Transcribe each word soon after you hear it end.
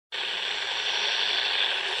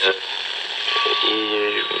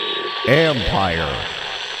Empire.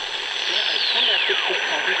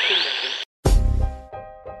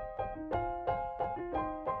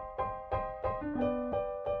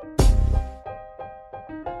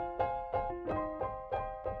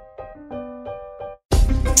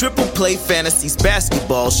 Triple Play Fantasy's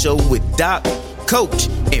basketball show with Doc, Coach,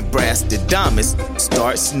 and Brastradamus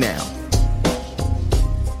starts now.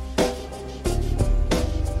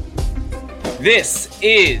 This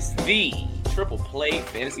is the Triple Play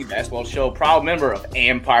Fantasy Basketball Show, proud member of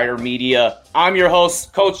Empire Media. I'm your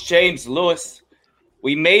host, Coach James Lewis.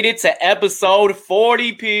 We made it to episode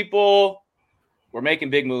 40, people. We're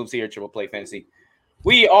making big moves here at Triple Play Fantasy.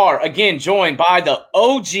 We are, again, joined by the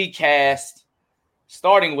OG cast,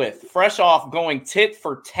 starting with fresh off going tit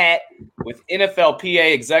for tat with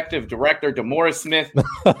NFLPA Executive Director DeMaurice Smith,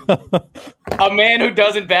 a man who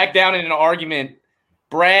doesn't back down in an argument,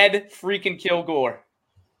 Brad freaking Kilgore.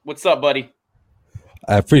 What's up, buddy?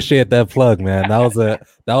 I appreciate that plug, man. That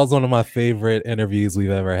was one of my favorite interviews we've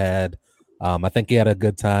ever had. I think he had a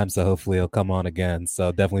good time, so hopefully he'll come on again.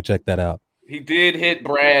 So definitely check that out. He did hit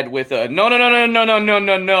Brad with a no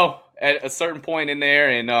at a certain point in there,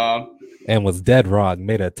 and was dead wrong.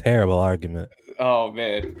 Made a terrible argument. Oh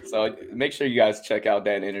man! So make sure you guys check out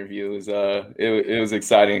that interview. It was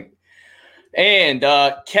exciting. And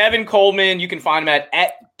Kevin Coleman, you can find him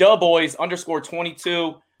at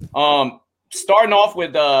 @DuBoys_22. Starting off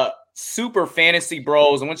with Super Fantasy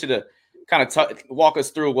Bros. I want you to kind of walk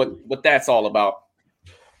us through what that's all about.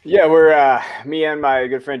 Yeah, we're me and my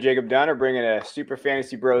good friend Jacob Dunn are bringing a Super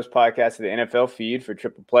Fantasy Bros podcast to the NFL feed for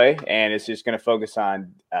Triple Play, and it's just going to focus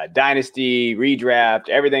on dynasty, redraft,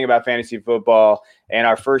 everything about fantasy football. And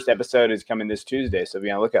our first episode is coming this Tuesday, so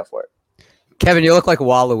be on the lookout for it. Kevin, you look like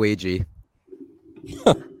Waluigi.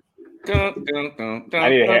 I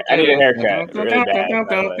need a haircut. Really bad,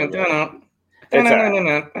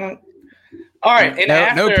 all right,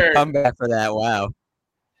 and no comeback for that. Wow.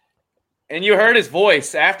 And you heard his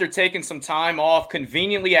voice after taking some time off,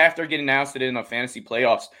 conveniently after getting announced it in the fantasy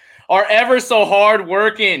playoffs. Our ever so hard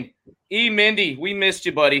working E. Mindy, we missed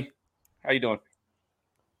you, buddy. How you doing?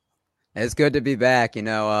 It's good to be back.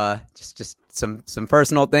 Just some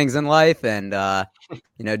personal things in life, and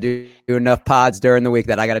do enough pods during the week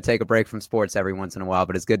that I got to take a break from sports every once in a while.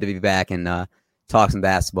 But it's good to be back and talk some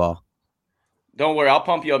basketball. Don't worry, I'll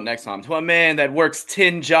pump you up next time. To a man that works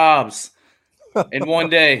 10 jobs in one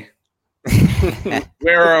day.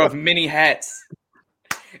 Wearer of many hats.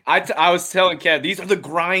 I was telling Kev, these are the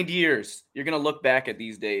grind years. You're gonna look back at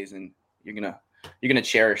these days and you're gonna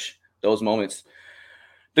cherish those moments.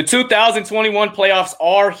 The 2021 playoffs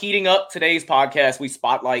are heating up. Today's podcast, we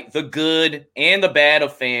spotlight the good and the bad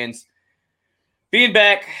of fans being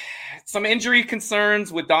back. Some injury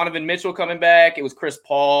concerns with Donovan Mitchell coming back. It was Chris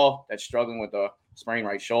Paul that's struggling with a sprained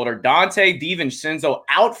right shoulder. Dante DiVincenzo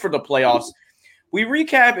out for the playoffs. We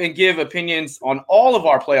recap and give opinions on all of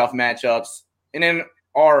our playoff matchups. And then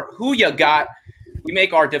our Who Ya Got, we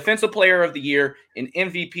make our Defensive Player of the Year and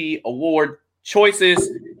MVP award choices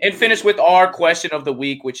and finish with our question of the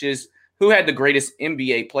week, which is who had the greatest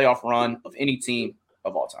NBA playoff run of any team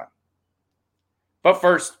of all time. But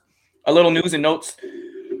first, a little news and notes.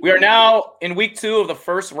 We are now in week 2 of the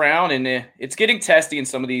first round, and it's getting testy in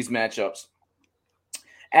some of these matchups.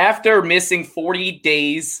 After missing 40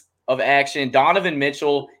 days of action, Donovan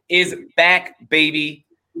Mitchell is back, baby.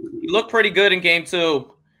 He looked pretty good in game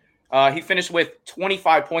 2. He finished with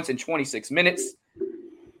 25 points in 26 minutes.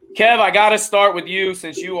 Kev, I got to start with you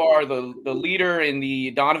since you are the leader in the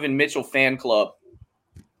Donovan Mitchell fan club.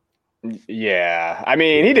 Yeah, I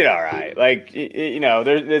mean, he did all right. Like,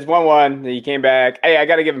 there's one he came back. Hey, I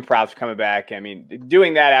got to give him props for coming back. I mean,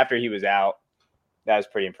 doing that after he was out, that was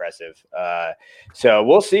pretty impressive. So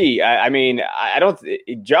we'll see. I don't.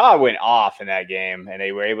 Ja went off in that game, and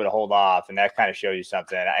they were able to hold off, and that kind of shows you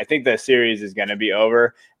something. I think the series is going to be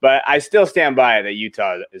over, but I still stand by it that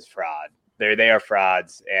Utah is fraud. They are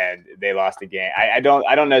frauds, and they lost the game. I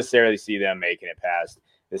don't necessarily see them making it past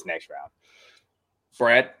this next round.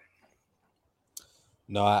 Brad?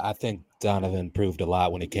 No, I think Donovan proved a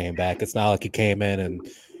lot when he came back. It's not like he came in and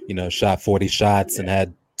shot 40 shots and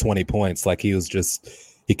had 20 points. Like he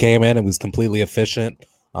came in and was completely efficient.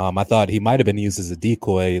 I thought he might have been used as a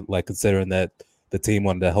decoy, like considering that the team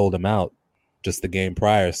wanted to hold him out just the game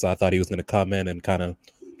prior. So I thought he was going to come in and kind of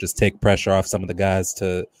just take pressure off some of the guys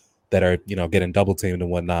that are getting double teamed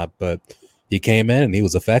and whatnot. But he came in and he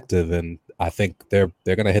was effective, and I think they're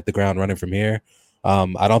going to hit the ground running from here.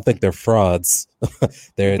 I don't think they're frauds.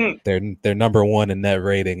 they're number one in net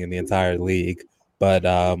rating in the entire league. But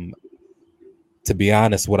to be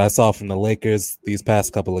honest, what I saw from the Lakers these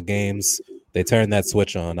past couple of games, they turned that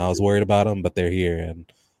switch on. I was worried about them, but they're here.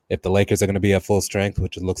 And if the Lakers are going to be at full strength,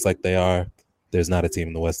 which it looks like they are, there's not a team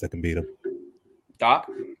in the West that can beat them. Doc?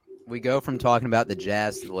 We go from talking about the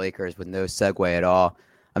Jazz to the Lakers with no segue at all.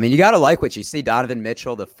 I mean, you got to like what you see. Donovan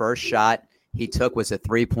Mitchell, the first shot he took was a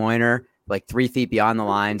three-pointer, like 3 feet beyond the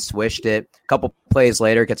line, swished it. A couple plays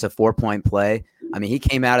later, gets a 4-point play. I mean, he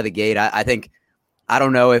came out of the gate. I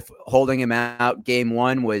don't know if holding him out game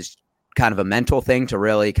one was kind of a mental thing to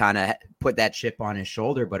really kind of put that chip on his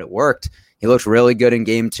shoulder, but it worked. He looks really good in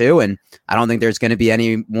game 2, and I don't think there's going to be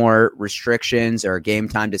any more restrictions or game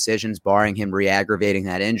time decisions barring him re-aggravating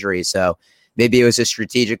that injury. So maybe it was a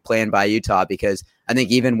strategic plan by Utah, because I think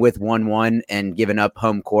even with 1-1 and giving up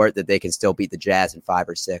home court, that they can still beat the Jazz in 5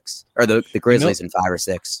 or 6, or the Grizzlies in 5 or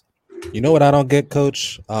 6. You know what I don't get,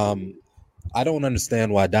 Coach? I don't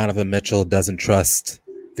understand why Donovan Mitchell doesn't trust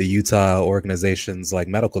the Utah organization's like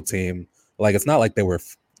medical team. Like, it's not like they were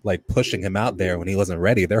like pushing him out there when he wasn't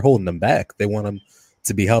ready. They're holding him back. They want him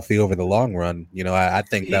to be healthy over the long run. You know, I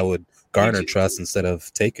think that would garner trust instead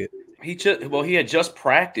of take it. He had just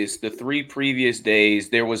practiced the 3 previous days.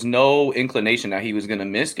 There was no inclination that he was going to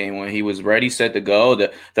miss game 1. He was ready, set to go.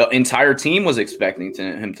 The entire team was expecting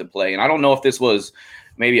him to play. And I don't know if this was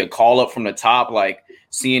maybe a call up from the top, like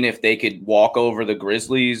seeing if they could walk over the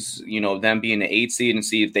Grizzlies, you know, them being the 8 seed, and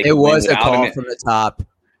see if they could win was a call from the top.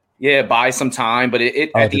 Yeah, buy some time, but at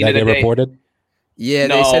the end of the day, reported? Yeah,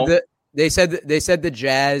 no. they said the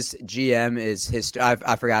Jazz GM is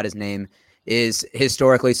I forgot his name, is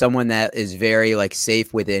historically someone that is very like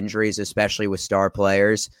safe with injuries, especially with star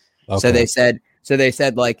players. Okay. So they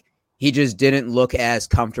said like he just didn't look as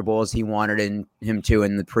comfortable as he wanted him to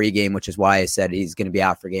in the pregame, which is why I said he's going to be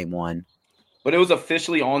out for game 1. But it was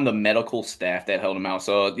officially on the medical staff that held him out.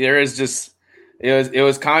 So there is just it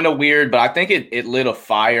was kind of weird, but I think it lit a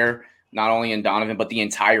fire not only in Donovan but the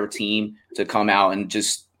entire team to come out and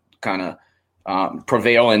just kind of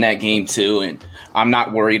prevail in that game too. And I'm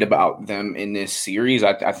not worried about them in this series.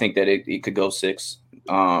 I think that it could go 6,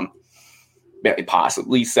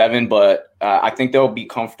 possibly 7, but I think they'll be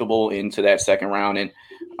comfortable into that second round. And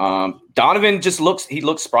Donovan just looks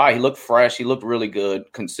spry. He looked fresh. He looked really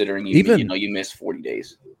good considering you missed 40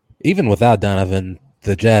 days. Even without Donovan,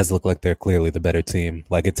 the Jazz look like they're clearly the better team.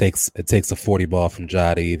 Like it takes a 40 ball from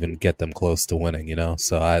Ja to even get them close to winning, you know?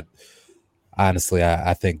 So I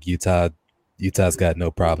think Utah's got no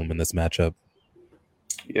problem in this matchup.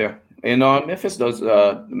 Yeah. And Memphis does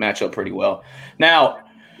match up pretty well. Now,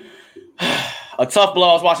 a tough blow.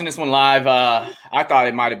 I was watching this one live. I thought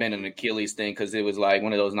it might have been an Achilles thing because it was like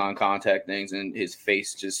one of those non-contact things, and his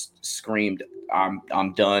face just screamed,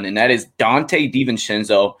 I'm done. And that is Donte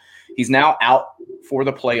DiVincenzo. He's now out for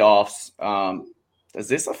the playoffs. Does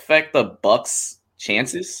this affect the Bucks'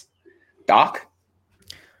 chances, Doc?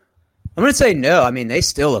 I'm going to say no. I mean, they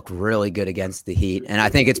still look really good against the Heat, and I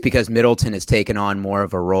think it's because Middleton has taken on more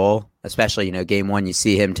of a role, especially, game 1, you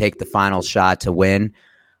see him take the final shot to win.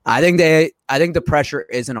 I think the pressure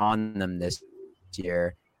isn't on them this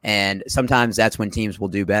year, and sometimes that's when teams will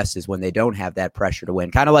do best, is when they don't have that pressure to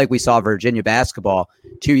win. Kind of like we saw Virginia basketball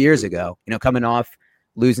 2 years ago, coming off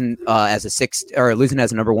losing as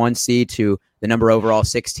a number 1 seed to the number overall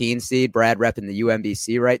 16 seed, Brad repping the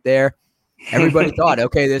UMBC right there. Everybody thought,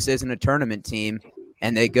 okay, this isn't a tournament team,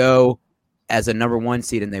 and they go as a number 1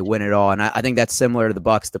 seed and they win it all. And I think that's similar to the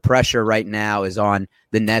Bucks. The pressure right now is on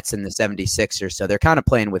the Nets and the 76ers, so they're kind of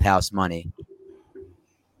playing with house money.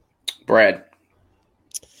 Brad.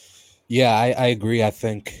 Yeah, I agree. I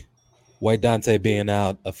think White Dante being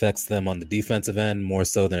out affects them on the defensive end more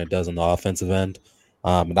so than it does on the offensive end.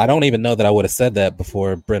 And I don't even know that I would have said that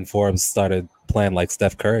before Bryn Forbes started playing like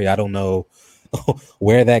Steph Curry. I don't know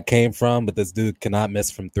where that came from, but this dude cannot miss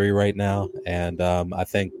from 3 right now. And I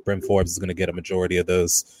think Bryn Forbes is going to get a majority of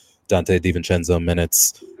those Donte DiVincenzo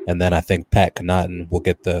minutes. And then I think Pat Connaughton will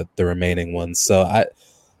get the remaining ones. So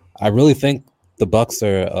I really think the Bucks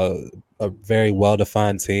are a very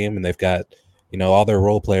well-defined team, and they've got, all their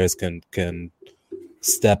role players can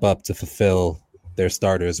step up to fulfill their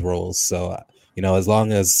starters' roles. So, as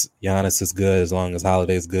long as Giannis is good, as long as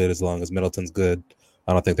Holiday's good, as long as Middleton's good,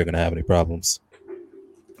 I don't think they're going to have any problems.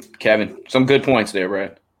 Kevin, some good points there,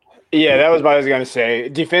 Brad. Yeah, that was what I was going to say.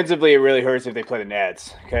 Defensively, it really hurts if they play the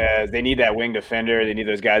Nets because they need that wing defender. They need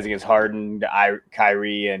those guys against Harden,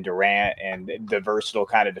 Kyrie, and Durant, and the versatile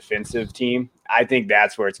kind of defensive team. I think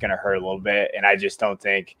that's where it's going to hurt a little bit, and I just don't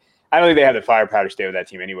think I don't think they have the firepower to stay with that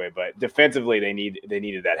team anyway. But defensively, they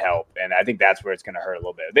needed that help, and I think that's where it's going to hurt a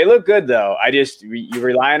little bit. They look good though. You're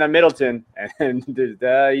relying on Middleton, and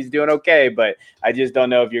he's doing okay, but I just don't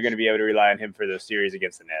know if you're going to be able to rely on him for the series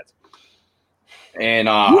against the Nets. And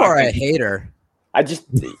you are a hater.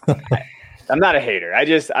 I'm not a hater.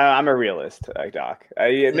 I'm a realist, Doc.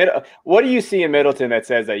 What do you see in Middleton that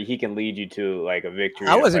says that he can lead you to like a victory?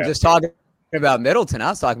 I wasn't just talking about Middleton. I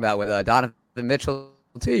was talking about with Donovan Mitchell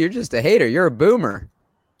too. You're just a hater. You're a boomer.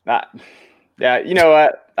 Yeah, you know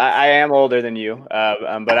what? I am older than you,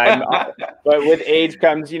 but with age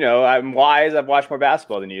comes, I'm wise. I've watched more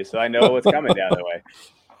basketball than you, so I know what's coming down the way.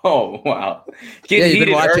 Oh wow! You've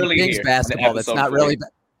been watching Kings basketball. That's not really.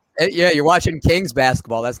 Yeah, you're watching Kings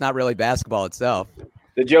basketball. That's not really basketball itself.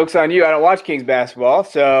 The joke's on you. I don't watch Kings basketball,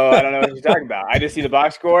 so I don't know what you're talking about. I just see the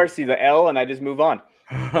box score, see the L, and I just move on.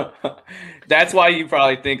 That's why you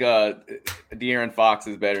probably think De'Aaron Fox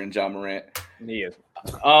is better than John Morant. He is.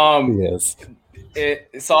 Yes.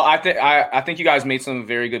 So I think you guys made some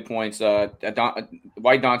very good points.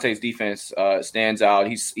 White Dante's defense stands out.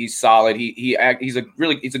 He's solid. He's a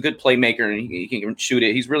good playmaker, and he can shoot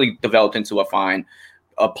it. He's really developed into a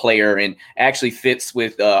player and actually fits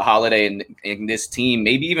with Holiday and this team,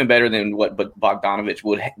 maybe even better than what Bogdanovich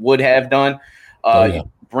would have done.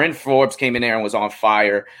 Brent Forbes came in there and was on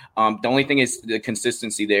fire. The only thing is the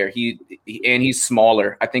consistency there. He's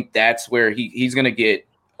smaller. I think that's where he's going to get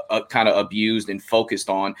kind of abused and focused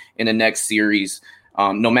on in the next series.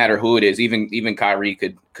 No matter who it is, even Kyrie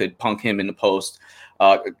could punk him in the post.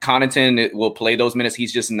 Connaughton will play those minutes.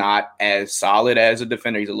 He's just not as solid as a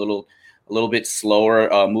defender. He's a little bit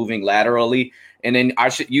slower moving laterally. And then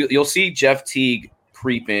you'll see Jeff Teague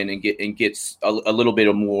creep in and gets a little bit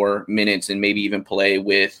of more minutes and maybe even play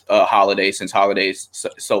with Holiday, since Holiday's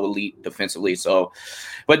so elite defensively. So,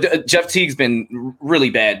 but Jeff Teague's been really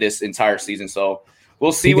bad this entire season. So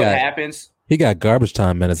we'll see what happens. He got garbage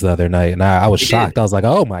time minutes the other night, and I was shocked. I was like,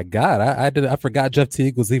 "Oh my god!" I forgot Jeff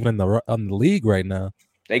Teague was even on the league right now.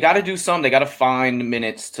 They got to do something. They got to find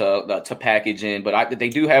minutes to package in, but they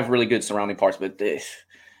do have really good surrounding parts. But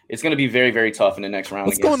it's going to be very, very tough in the next round.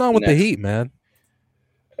 What's going on with the Heat, man?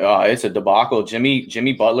 It's a debacle.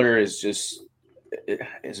 Jimmy Butler it's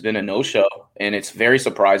been a no-show, and it's very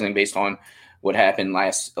surprising based on what happened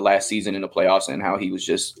last season in the playoffs and how he was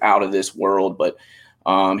just out of this world. But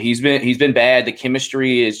he's been bad. The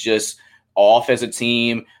chemistry is just off as a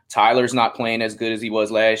team. Tyler's not playing as good as he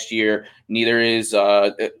was last year. Neither is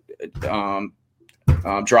Dragic.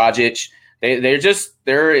 They're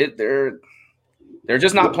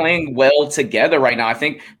just not playing well together right now. I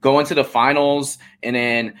think going to the finals and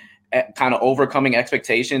then kind of overcoming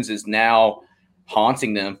expectations is now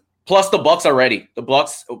haunting them. Plus the Bucks are ready. The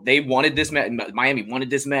Bucks, they wanted this Miami wanted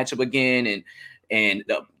this matchup again, and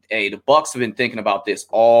the Bucks have been thinking about this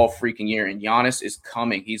all freaking year. And Giannis is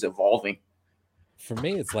coming. He's evolving. For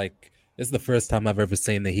me, it's like this is the first time I've ever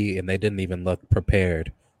seen the Heat, and they didn't even look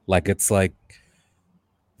prepared. Like it's like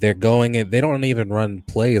they're going and they don't even run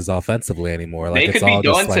plays offensively anymore. Like they could be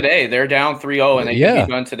done today. They're down 3-0, and they could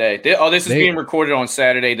be done today. This is being recorded on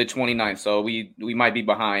Saturday, the 29th, so we might be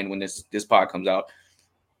behind when this pod comes out.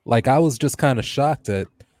 Like I was just kind of shocked at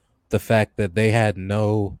the fact that they had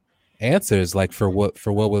no answers. Like for what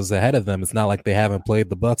was ahead of them. It's not like they haven't played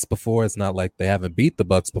the Bucks before. It's not like they haven't beat the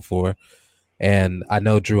Bucks before. And I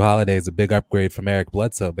know Drew Holiday is a big upgrade from Eric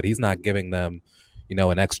Bledsoe, but he's not giving them,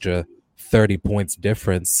 an extra 30 points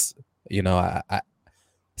difference. I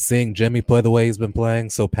seeing Jimmy play the way he's been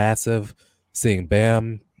playing, so passive, seeing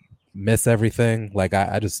Bam miss everything. Like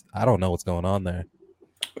I don't know what's going on there.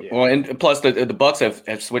 Well, and plus the Bucks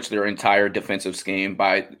have switched their entire defensive scheme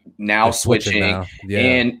by now switching. Yeah.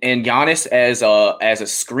 And Giannis as a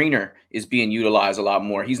screener is being utilized a lot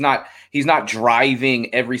more. He's not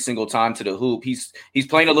driving every single time to the hoop. He's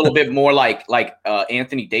playing a little bit more like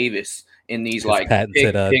Anthony Davis in these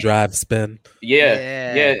patented drive spin.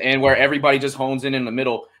 Yeah, and where everybody just hones in the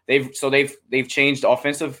middle. They've changed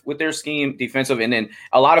offensive with their scheme, defensive, and then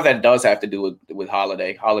a lot of that does have to do with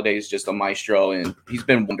Holiday. Holiday is just a maestro, and he's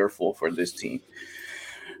been wonderful for this team.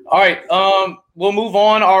 All right, we'll move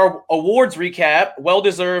on. Our awards recap.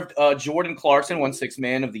 Well-deserved Jordan Clarkson won Sixth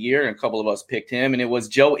Man of the Year, and a couple of us picked him, and it was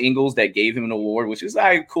Joe Ingles that gave him an award, which is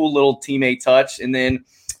a cool little teammate touch. And then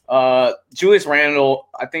Julius Randle,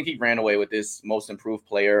 I think he ran away with this Most Improved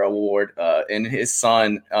Player award, and his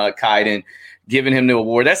son, Kaiden, giving him the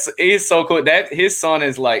award. It is so cool. That his son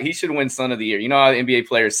is like, he should win Son of the Year. You know how NBA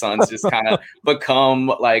players' sons just kind of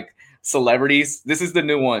become like celebrities. This is the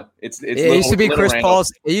new one. It used to be Chris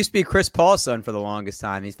Paul's. It used to be Chris Paul's son for the longest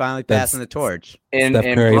time. He's finally passing the torch. And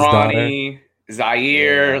Bronny,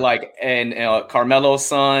 Zaire, and Carmelo's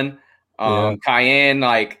son, Cayenne,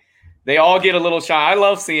 they all get a little shine. I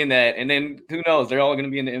love seeing that. And then who knows? They're all going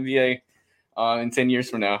to be in the NBA in 10 years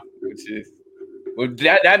from now, which is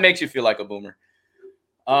that makes you feel like a boomer.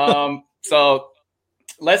 So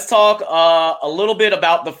let's talk a little bit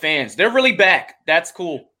about the fans. They're really back. That's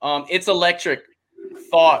cool. It's electric.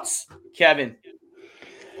 Thoughts, Kevin?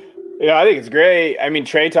 Yeah, I think it's great. I mean,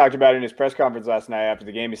 Trey talked about it in his press conference last night after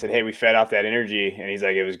the game. He said, hey, we fed off that energy. And he's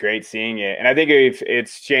like, it was great seeing it. And I think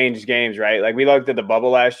it's changed games, right? Like we looked at the bubble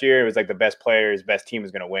last year. It was like the best players, best team was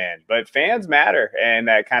going to win. But fans matter and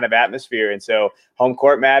that kind of atmosphere. And so home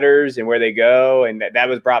court matters and where they go. And that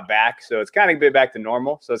was brought back. So it's kind of been back to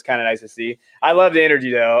normal. So it's kind of nice to see. I love the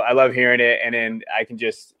energy, though. I love hearing it. And then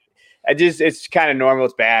it's kind of normal.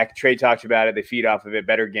 It's back. Trey talks about it. They feed off of it,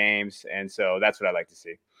 better games. And so that's what I like to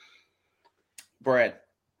see. Brad.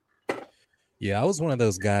 Yeah, I was one of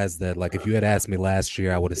those guys that, if you had asked me last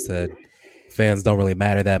year, I would have said fans don't really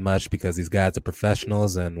matter that much because these guys are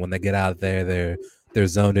professionals, and when they get out there, they're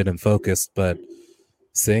zoned in and focused. But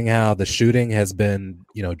seeing how the shooting has been,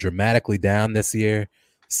 dramatically down this year,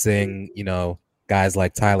 seeing, guys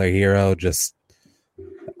like Tyler Hero just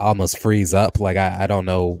almost freeze up. I don't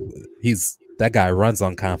know. That guy runs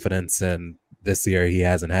on confidence, and this year he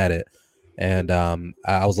hasn't had it. And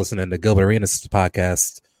I was listening to Gilbert Arenas'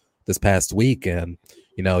 podcast this past week, and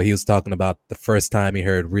he was talking about the first time he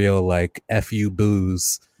heard real "fu"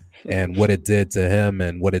 boos and what it did to him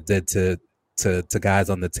and what it did to guys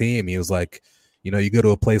on the team. He was like, you go to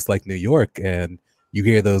a place like New York and you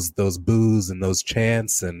hear those boos and those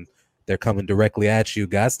chants, and they're coming directly at you.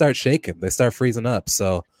 Guys start shaking, they start freezing up.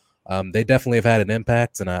 So they definitely have had an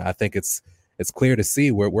impact, and I think it's clear to see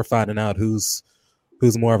we're finding out who's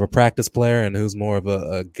more of a practice player and who's more of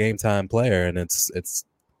a game time player. And it's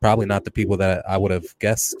probably not the people that I would have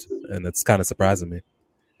guessed. And it's kind of surprising me.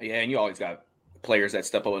 Yeah. And you always got players that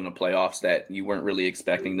step up in the playoffs that you weren't really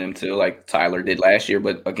expecting them to, like Tyler did last year,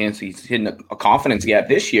 but again, he's hitting a confidence gap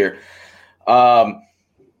this year. Who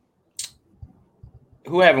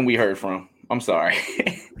haven't we heard from? I'm sorry.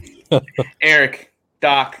 Eric,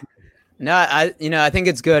 Doc. No, I think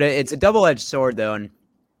it's good. It's a double-edged sword though. And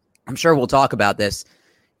I'm sure we'll talk about this.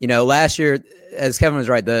 Last year, as Kevin was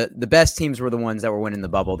right, the best teams were the ones that were winning the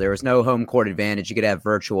bubble. There was no home court advantage. You could have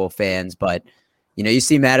virtual fans, but, you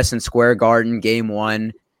see Madison Square Garden game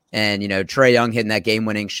 1 and, Trae Young hitting that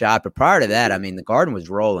game-winning shot. But prior to that, I mean, the Garden was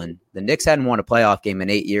rolling. The Knicks hadn't won a playoff game in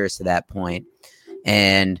 8 years to that point.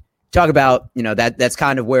 And talk about, that's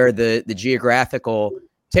kind of where the geographical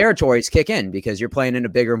territories kick in because you're playing in a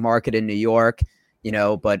bigger market in New York.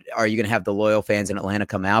 But are you going to have the loyal fans in Atlanta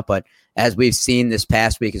come out? But as we've seen this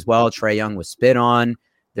past week as well, Trae Young was spit on.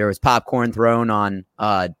 There was popcorn thrown on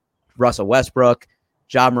Russell Westbrook.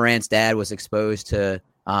 Ja Morant's dad was exposed to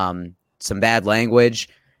some bad language.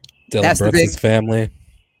 Dylan Brooks' family.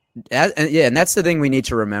 And that's the thing we need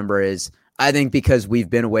to remember is I think because we've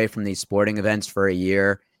been away from these sporting events for a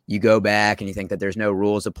year, you go back and you think that there's no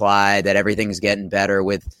rules applied, that everything's getting better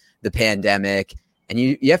with the pandemic. And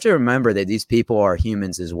you have to remember that these people are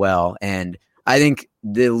humans as well. And I think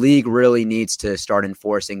the league really needs to start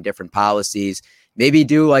enforcing different policies, maybe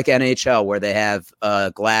do like NHL where they have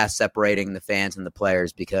glass separating the fans and the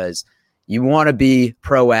players because you want to be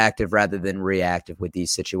proactive rather than reactive with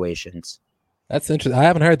these situations. That's interesting. I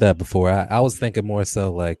haven't heard that before. I was thinking more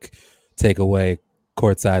so take away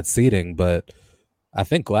courtside seating, but I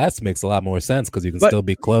think glass makes a lot more sense because you can still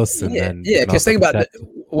be close. And because think about it.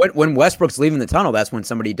 When Westbrook's leaving the tunnel, that's when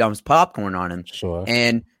somebody dumps popcorn on him. Sure.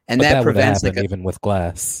 And that prevents even with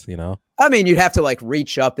glass, I mean, you'd have to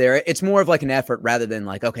reach up there. It's more of an effort rather than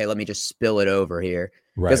okay, let me just spill it over here.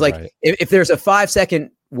 Because right. If there's a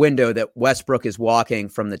 5-second window that Westbrook is walking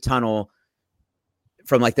from the tunnel,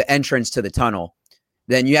 from the entrance to the tunnel,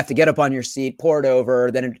 then you have to get up on your seat, pour it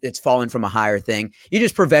over, then it's falling from a higher thing. You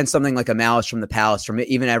just prevent something like a Malice from the Palace from it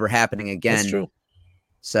even ever happening again. That's true.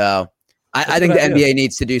 So I think the NBA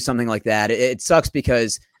needs to do something like that. It sucks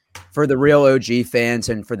because for the real OG fans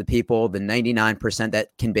and for the people, the 99% that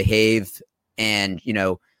can behave and,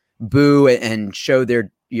 boo and show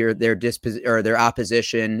their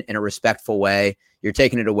opposition in a respectful way, you're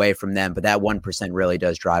taking it away from them. But that 1% really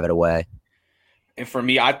does drive it away. And for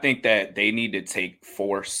me, I think that they need to take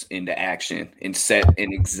force into action and set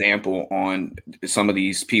an example on some of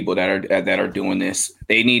these people that are doing this.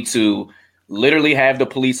 They need to literally have the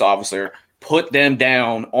police officer put them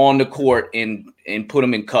down on the court and put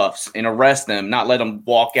them in cuffs and arrest them, not let them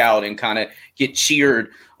walk out and kind of get cheered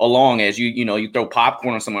along as you throw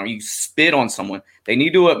popcorn on someone or you spit on someone. They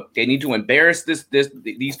need to embarrass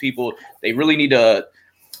these people. They really need to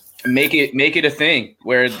make it a thing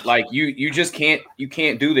where like you just can't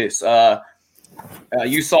do this.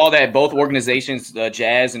 You saw that both organizations,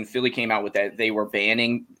 Jazz and Philly, came out with that they were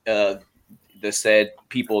banning the said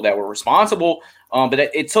people that were responsible. But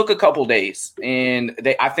it took a couple days, and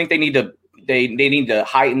I think they need to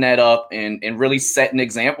heighten that up and really set an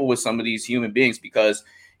example with some of these human beings, because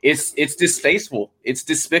it's distasteful, it's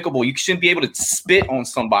despicable. You shouldn't be able to spit on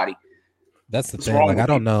somebody. That's the thing. Like I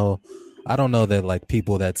don't know that like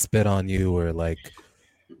people that spit on you or like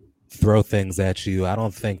throw things at you, I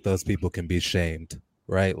don't think those people can be shamed,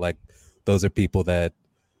 right? Like those are people that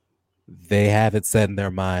they have it set in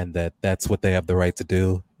their mind that that's what they have the right to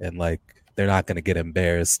do, and like they're not going to get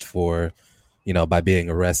embarrassed for, by being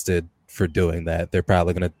arrested for doing that. They're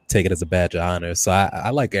probably going to take it as a badge of honor. So I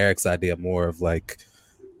like Eric's idea more of like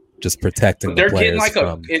just protecting the players.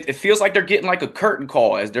 It feels like they're getting like a curtain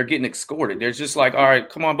call as they're getting escorted. They're just like, all right,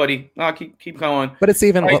 come on, buddy. No, keep going. But it's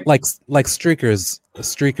even like streakers.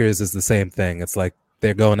 Streakers is the same thing. It's like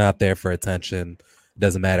they're going out there for attention. It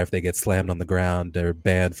doesn't matter if they get slammed on the ground or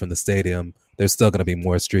banned from the stadium. There's still going to be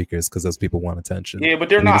more streakers because those people want attention. Yeah, but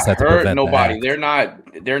they're not hurting nobody. They're not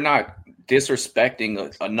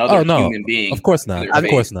disrespecting another human being. Of course not. Of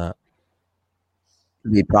course not.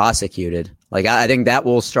 Be prosecuted. Like I think that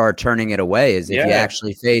will start turning it away is if you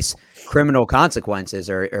actually face criminal consequences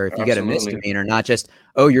or if you get a misdemeanor, not just,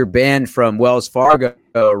 you're banned from Wells Fargo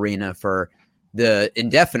Arena for the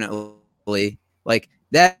indefinitely. Like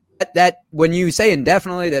that when you say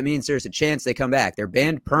indefinitely, that means there's a chance they come back. They're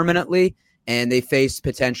banned permanently and they face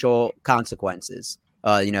potential consequences.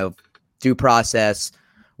 Due process,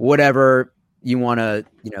 whatever you want to,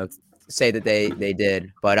 say that they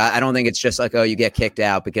did. But I don't think it's just like, you get kicked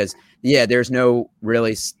out, because there's no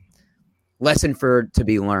really lesson to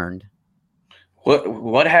be learned.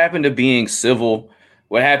 What happened to being civil?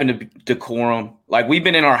 What happened to decorum? Like, we've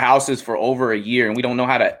been in our houses for over a year and we don't know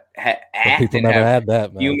how to act and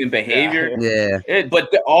have human behavior. Yeah.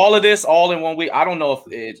 But all of this all in 1 week. I don't know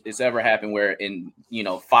if it's ever happened where in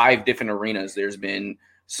 5 different arenas there's been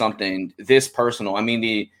something this personal. I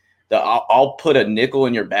mean, I'll put a nickel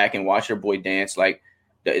in your back and watch your boy dance. Like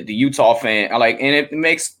the Utah fan, and it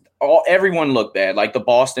makes everyone look bad. Like the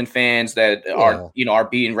Boston fans that are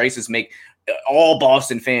being racist make all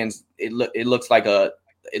Boston fans. It looks like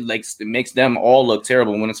it makes them all look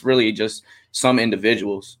terrible when it's really just some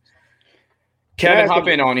individuals. Kevin, hop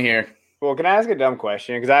in on here. Well, can I ask a dumb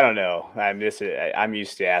question? Because I don't know. I'm used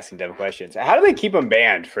to asking dumb questions. How do they keep them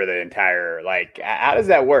banned for the entire, how does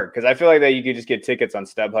that work? Because I feel like that you could just get tickets on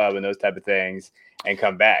StubHub and those type of things and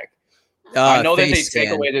come back. I know that they take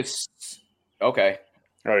away this. Okay.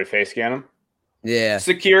 Oh, they face scan them? Yeah.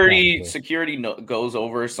 Security goes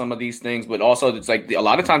over some of these things, but also it's like a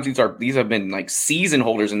lot of times these have been like season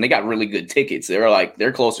holders and they got really good tickets.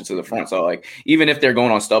 They're closer to the front. So like even if they're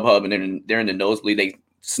going on StubHub and they're in the nosebleed, they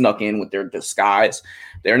snuck in with their disguise.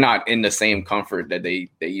 They're not in the same comfort that they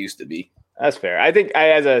used to be. That's fair. I think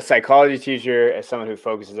as a psychology teacher, as someone who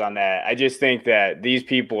focuses on that, I just think that these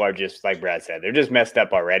people are just, like Brad said, they're just messed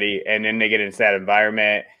up already. And then they get into that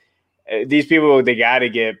environment. These people, they got to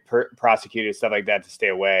get prosecuted, stuff like that, to stay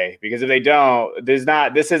away. Because if they don't, it's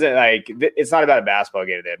not about a basketball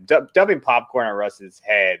game to them. Dumping popcorn on Russ's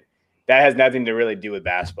head, that has nothing to really do with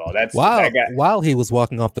basketball. That's while he was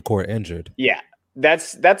walking off the court injured. Yeah.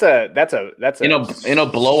 That's a in a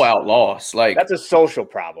blowout loss. Like that's a social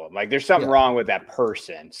problem. Like there's something wrong with that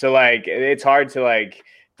person. So like it's hard to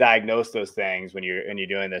diagnose those things when you're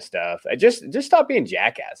doing this stuff. Just stop being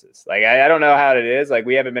jackasses. Like I don't know how it is. Like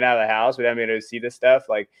we haven't been out of the house. We haven't been able to see this stuff.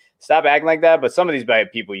 Like stop acting like that. But some of these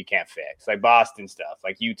bad people you can't fix. Like Boston stuff.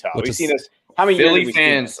 Like Utah. We've seen this. How many Philly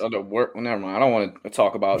fans are the worst? Well, never mind. I don't want to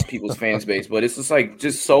talk about people's fan base, but it's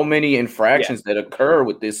just so many infractions that occur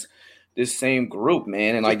with this same group,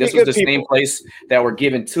 man. And this was the same place that were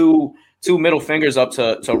giving two middle fingers up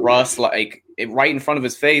to Russ, right in front of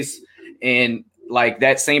his face. And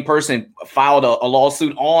that same person filed a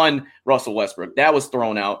lawsuit on Russell Westbrook. That was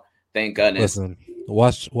thrown out. Thank goodness. Listen,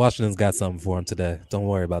 Washington's got something for him today. Don't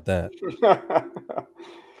worry about that.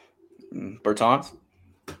 Bertans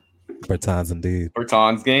indeed.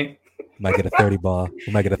 Bertans game. Might get a 30 ball.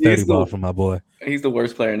 We might get a 30 ball from my boy. He's the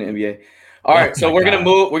worst player in the NBA. All right, so we're gonna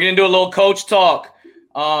move. We're gonna do a little coach talk.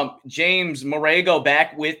 James Borrego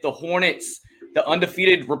back with the Hornets. The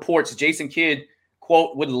undefeated reports Jason Kidd,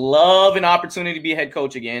 quote, would love an opportunity to be a head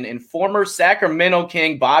coach again. And former Sacramento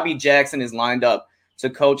King Bobby Jackson is lined up to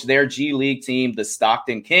coach their G League team, the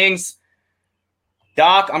Stockton Kings.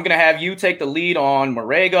 Doc, I'm gonna have you take the lead on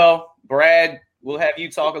Borrego. Brad, we'll have you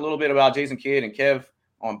talk a little bit about Jason Kidd, and Kev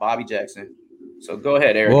on Bobby Jackson. So go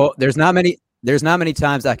ahead, Eric. Well, there's not many there's not many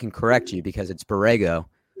times I can correct you because it's Borrego,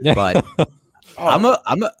 Yeah. but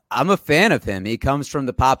I'm a fan of him. He comes from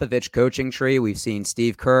the Popovich coaching tree. We've seen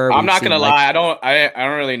Steve Kerr. I'm not gonna lie. I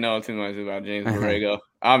don't really know too much about James Borrego.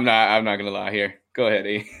 I'm not gonna lie here. Go ahead,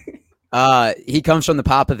 E. He comes from the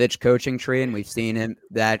Popovich coaching tree, and we've seen him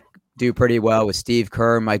that do pretty well with Steve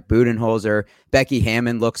Kerr, Mike Budenholzer. Becky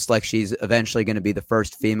Hammond looks like she's eventually going to be the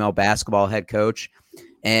first female basketball head coach.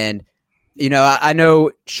 And, I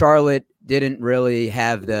know Charlotte didn't really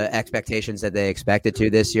have the expectations that they expected to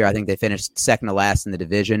this year. I think they finished second to last in the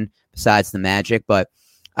division besides the Magic, but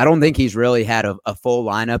I don't think he's really had a full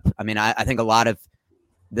lineup. I mean, I think a lot of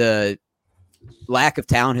the lack of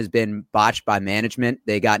talent has been botched by management.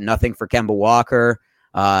 They got nothing for Kemba Walker.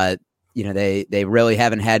 They really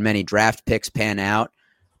haven't had many draft picks pan out.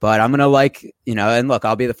 But I'm going to and look,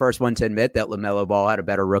 I'll be the first one to admit that LaMelo Ball had a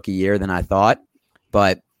better rookie year than I thought.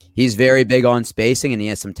 But he's very big on spacing, and he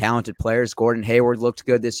has some talented players. Gordon Hayward looked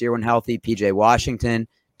good this year when healthy. PJ Washington,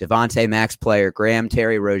 Devontae Max player Graham,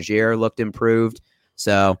 Terry Rozier looked improved.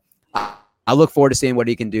 So I look forward to seeing what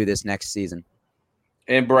he can do this next season.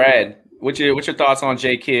 And Brad, what's your thoughts on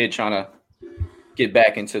Jay Kidd trying to get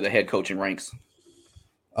back into the head coaching ranks?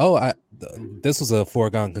 This was a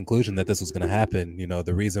foregone conclusion that this was going to happen.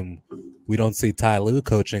 The reason we don't see Ty Lue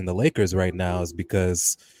coaching the Lakers right now is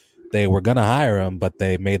because they were going to hire him, but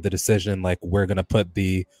they made the decision, like, we're going to put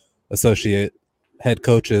the associate head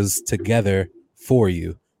coaches together for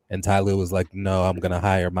you. And Ty Lue was like, no, I'm going to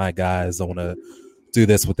hire my guys. I want to do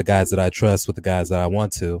this with the guys that I trust, with the guys that I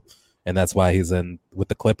want to. And that's why he's in with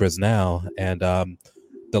the Clippers now. And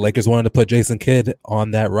the Lakers wanted to put Jason Kidd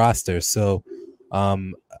on that roster. So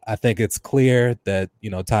I think it's clear that,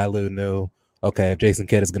 Ty Lue knew, okay, if Jason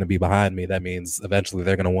Kidd is going to be behind me, that means eventually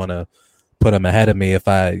they're going to want to put him ahead of me if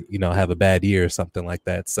I, have a bad year or something like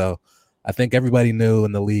that. So I think everybody knew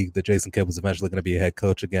in the league that Jason Kidd was eventually going to be a head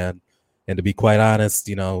coach again. And to be quite honest,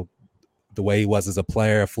 the way he was as a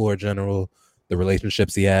player, a floor general, the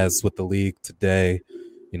relationships he has with the league today,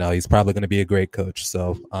 he's probably going to be a great coach.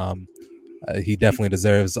 So he definitely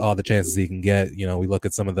deserves all the chances he can get. We look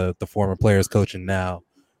at some of the former players coaching now.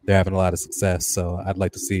 They're having a lot of success. So I'd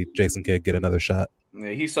like to see Jason Kidd get another shot.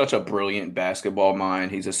 Yeah, he's such a brilliant basketball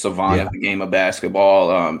mind. He's a savant of the game of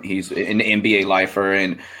basketball. He's an NBA lifer,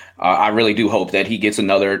 and I really do hope that he gets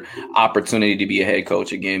another opportunity to be a head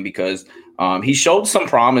coach again because he showed some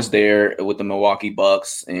promise there with the Milwaukee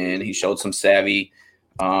Bucks, and he showed some savvy.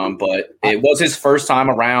 But it was his first time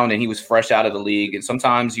around, and he was fresh out of the league. And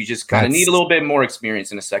sometimes you just kind of need a little bit more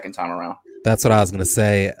experience in the second time around. That's what I was going to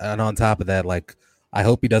say. And on top of that, I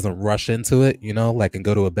hope he doesn't rush into it, and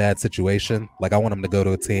go to a bad situation. I want him to go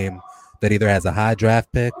to a team that either has a high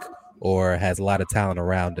draft pick or has a lot of talent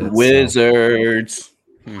around it. Wizards.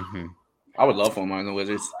 So. Mm-hmm. I would love for him on the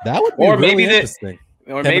Wizards. That would be really interesting.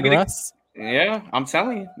 Or maybe Russ. Yeah, I'm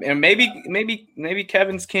telling you. And maybe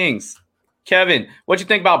Kevin's Kings. Kevin, what you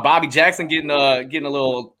think about Bobby Jackson getting a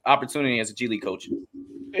little opportunity as a G League coach?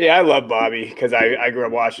 Yeah, I love Bobby because I grew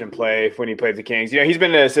up watching him play when he played the Kings. He's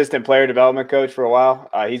been an assistant player development coach for a while.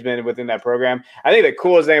 He's been within that program. I think the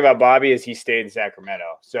coolest thing about Bobby is he stayed in Sacramento.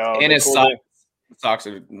 So and his socks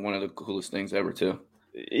are one of the coolest things ever too.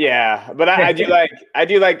 Yeah, but I do like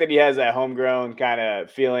that he has that homegrown kind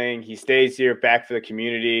of feeling. He stays here back for the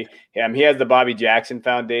community. He has the Bobby Jackson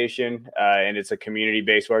Foundation, and it's a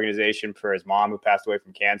community-based organization for his mom who passed away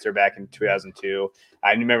from cancer back in 2002.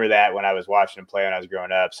 I remember that when I was watching him play when I was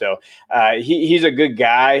growing up. So he's a good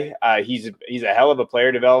guy. He's a hell of a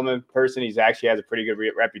player development person. He's actually has a pretty good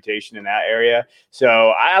reputation in that area. So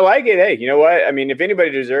I like it. Hey, you know what? I mean, if anybody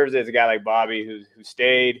deserves it, it's a guy like Bobby who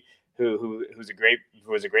stayed, who was a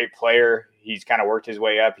great player. He's kind of worked his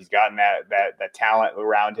way up. He's gotten that talent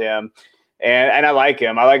around him. And I like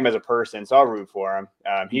him. I like him as a person, so I'll root for him.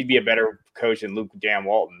 He'd be a better coach than Luke Dan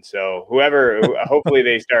Walton. So hopefully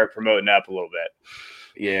they start promoting up a little bit.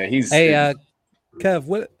 Yeah, he's. Hey, Kev,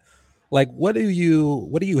 what do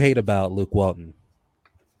you hate about Luke Walton?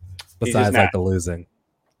 Besides the losing,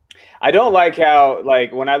 I don't like how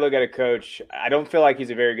when I look at a coach, I don't feel like he's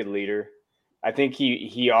a very good leader. I think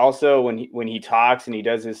he also when he talks and he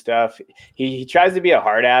does his stuff, he tries to be a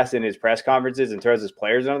hard ass in his press conferences and throws his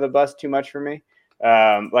players under the bus too much for me.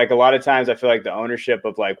 A lot of times I feel like the ownership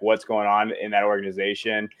of what's going on in that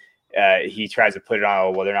organization, he tries to put it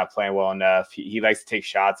on, well, they're not playing well enough. He likes to take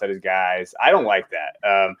shots at his guys. I don't like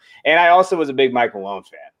that. And I also was a big Mike Malone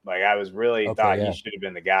fan. I was really thought he should have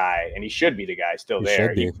been the guy, and he should be the guy still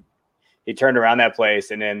there. He turned around that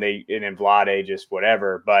place, and then Vlade just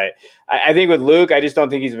whatever. But I think with Luke, I just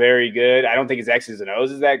don't think he's very good. I don't think his X's and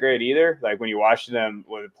O's is that great either. When you watch them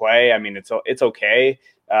with play, I mean, it's okay.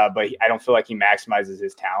 but I don't feel like he maximizes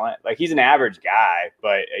his talent. Like, he's an average guy,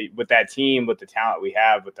 but with that team, with the talent we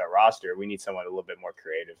have, with our roster, we need someone a little bit more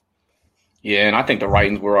creative. Yeah, and I think the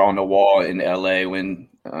writings were on the wall in LA when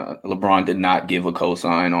LeBron did not give a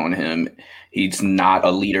cosign on him. He's not a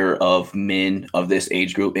leader of men of this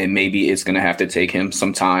age group, and maybe it's going to have to take him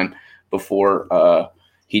some time before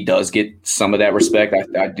he does get some of that respect.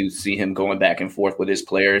 I do see him going back and forth with his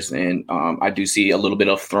players, and I do see a little bit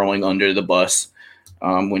of throwing under the bus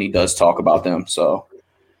when he does talk about them. So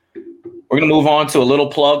we're going to move on to a little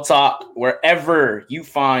plug talk. Wherever you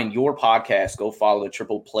find your podcast, go follow the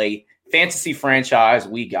Triple Play Fantasy franchise.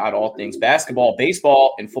 We got all things basketball,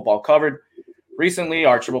 baseball, and football covered. Recently,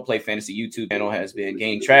 our Triple Play Fantasy YouTube channel has been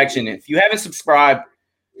gaining traction. If you haven't subscribed,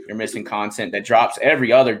 you're missing content that drops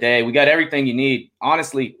every other day. We got everything you need.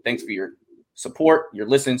 Honestly, thanks for your support, your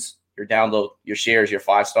listens, your download, your shares, your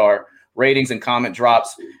 5-star ratings and comment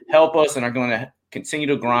drops. Help us and are going to continue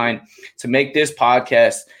to grind to make this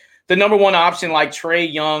podcast the number one option, like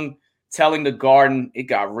Trae Young telling the Garden. It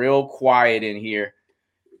got real quiet in here.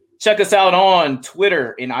 Check us out on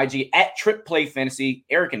Twitter and IG at Trip Play Fantasy.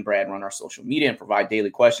 Eric and Brad run our social media and provide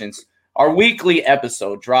daily questions. Our weekly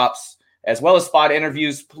episode drops, as well as spot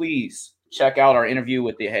interviews. Please check out our interview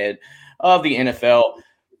with the head of the NFL,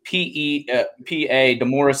 PA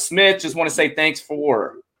DeMaurice Smith. Just want to say thanks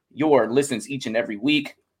for your listens each and every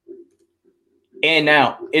week. And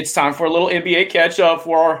now it's time for a little NBA catch-up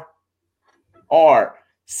for our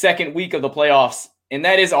second week of the playoffs. And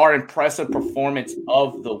that is our impressive performance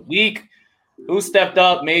of the week. Who stepped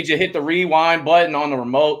up, made you hit the rewind button on the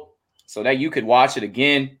remote so that you could watch it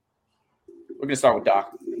again? We're going to start with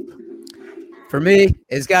Doc. For me,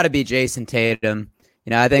 it's got to be Jason Tatum.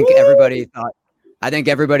 You know, I think everybody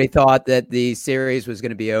thought that the series was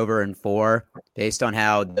going to be over in 4 based on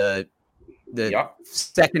how the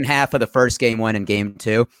second half of the first game went in game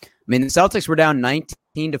 2. I mean, the Celtics were down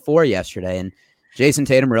 19-4 yesterday, and Jason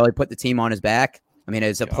Tatum really put the team on his back. I mean,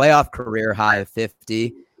 it's a playoff career high of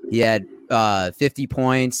 50. He had 50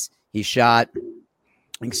 points. He shot,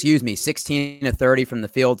 16 of 30 from the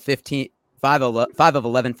field, 5 of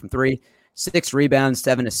 11 from 3, 6 rebounds,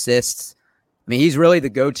 7 assists. I mean, he's really the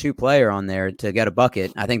go-to player on there to get a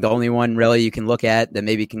bucket. I think the only one really you can look at that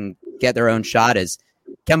maybe can get their own shot is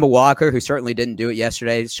Kemba Walker, who certainly didn't do it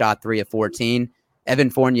yesterday, shot 3 of 14.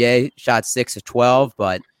 Evan Fournier shot 6 of 12,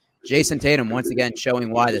 but Jason Tatum once again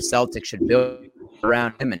showing why the Celtics should build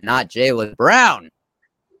around him and not Jaylen Brown.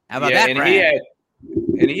 How about that, Brad?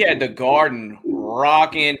 He had the Garden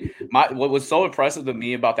rocking. What was so impressive to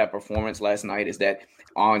me about that performance last night is that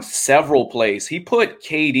on several plays, he put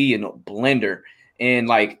KD in a blender. And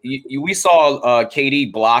like we saw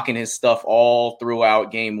KD blocking his stuff all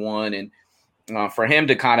throughout game 1. And for him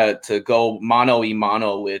to go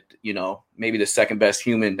mano-a-mano with, maybe the second best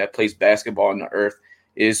human that plays basketball on the earth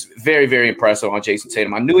is very, very impressive on Jason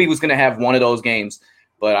Tatum. I knew he was going to have one of those games,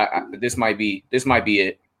 but this might be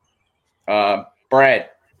it. Brad,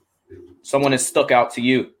 someone has stuck out to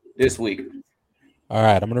you this week. All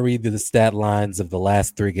right, I'm going to read you the stat lines of the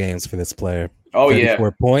last 3 games for this player.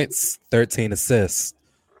 34 points, 13 assists,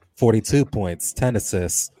 42 points, 10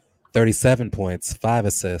 assists, 37 points, 5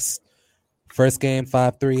 assists. First game,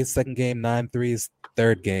 5 threes. Second game, 9 threes.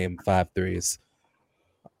 Third game, 5 threes.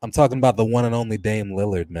 I'm talking about the one and only Dame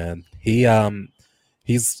Lillard, man. He's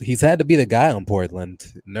had to be the guy on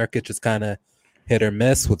Portland. Nurkic is kind of hit or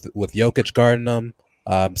miss with Jokic guarding him.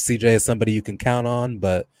 CJ is somebody you can count on,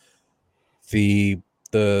 but the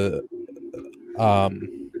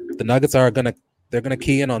Nuggets are gonna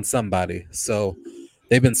key in on somebody. So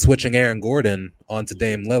they've been switching Aaron Gordon onto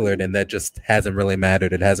Dame Lillard, and that just hasn't really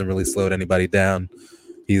mattered. It hasn't really slowed anybody down.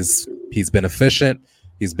 He's been efficient.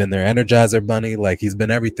 He's been their Energizer bunny. Like, he's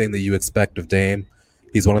been everything that you expect of Dame.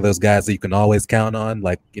 He's one of those guys that you can always count on,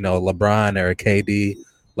 like, LeBron or a KD.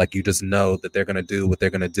 Like, you just know that they're going to do what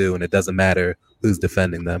they're going to do, and it doesn't matter who's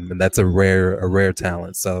defending them. And that's a rare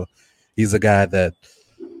talent. So he's a guy that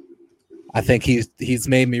I think he's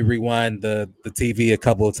made me rewind the TV a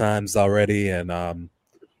couple of times already, and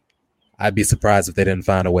I'd be surprised if they didn't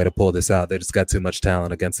find a way to pull this out. They just got too much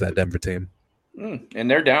talent against that Denver team. And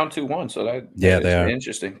they're down 2-1, so that they is are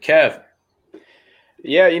interesting. Kev.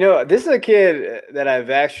 Yeah, this is a kid that I've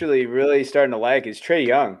actually really starting to like is Trae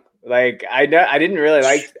Young. Like, I didn't really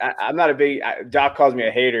like. I'm not a big. Doc calls me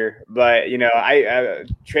a hater, but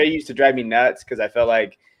Trae used to drive me nuts because I felt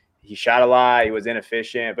like He shot a lot. He was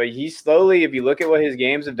inefficient, but he slowly, if you look at what his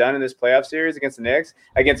games have done in this playoff series against the Knicks,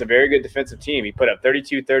 against a very good defensive team, he put up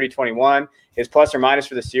 32, 30, 21. His plus or minus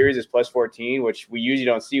for the series is plus 14, which we usually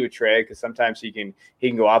don't see with Trey because sometimes he can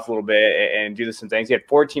go off a little bit and do some things. He had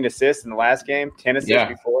 14 assists in the last game, 10 assists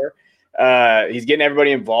before. He's getting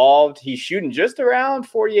everybody involved. He's shooting just around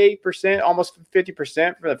 48%, almost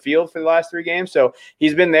 50% from the field for the last 3 games. So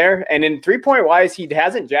he's been there. And in 3-point wise, he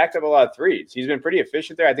hasn't jacked up a lot of threes. He's been pretty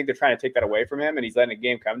efficient there. I think they're trying to take that away from him, and he's letting the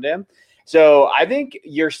game come to him. So I think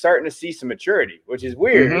you're starting to see some maturity, which is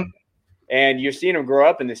weird. Mm-hmm. And you're seeing him grow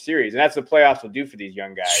up in this series. And that's what playoffs will do for these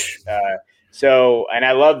young guys. And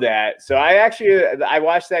I love that. So I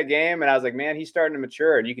watched that game, and I was like, man, he's starting to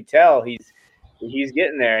mature. And you could tell he's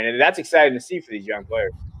getting there, and that's exciting to see for these young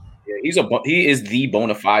players. Yeah, he is the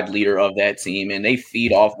bona fide leader of that team, and they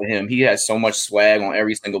feed off of him. He has so much swag on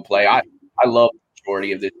every single play. I love the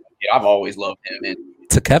majority of this. Yeah, I've always loved him. And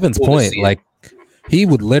to Kevin's point, like he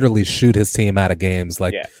would literally shoot his team out of games.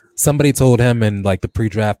 Like somebody told him in like the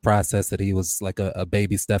pre-draft process that he was like a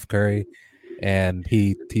baby Steph Curry, and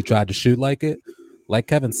he tried to shoot like it. Like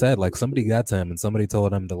Kevin said, like somebody got to him, and somebody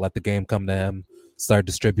told him to let the game come to him, start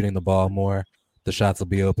distributing the ball more. The shots will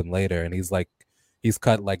be open later, and he's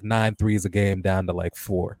cut like 9 threes a game down to like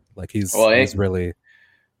 4. Like he's really.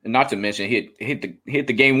 And not to mention, he hit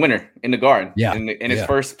the game winner in the Garden. Yeah, in his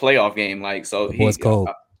first playoff game. Like so, he's cold.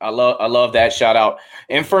 I love that shout out.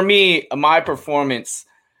 And for me, my performance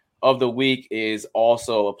of the week is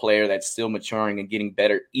also a player that's still maturing and getting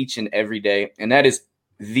better each and every day, and that is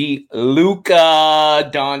the Luka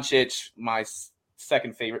Doncic, my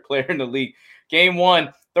second favorite player in the league. Game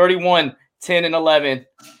 1, 31. 10 and 11,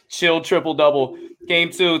 chilled triple-double. Game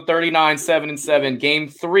 2, 39, 7 and 7. Game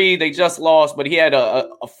 3, they just lost, but he had a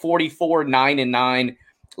 44, 9 and 9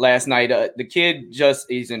 last night. The kid just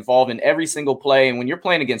is involved in every single play. And when you're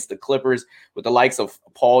playing against the Clippers with the likes of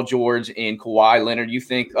Paul George and Kawhi Leonard, you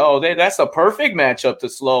think, that's a perfect matchup to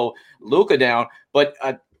slow Luka down. But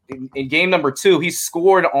in game number 2, he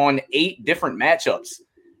scored on 8 different matchups.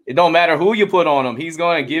 It don't matter who you put on him. He's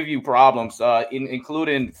going to give you problems,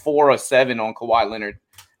 including 4 or 7 on Kawhi Leonard.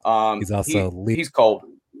 He's cold.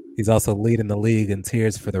 He's also leading the league in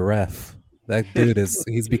tears for the ref. That dude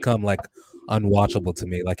he's become like unwatchable to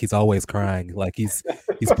me. Like he's always crying. Like he's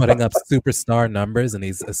putting up superstar numbers and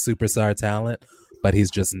he's a superstar talent, but he's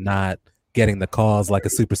just not getting the calls like a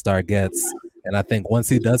superstar gets. And I think once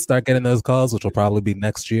he does start getting those calls, which will probably be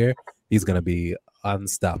next year, he's going to be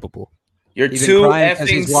unstoppable. You're too effing small.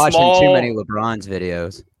 He's watching too many LeBron's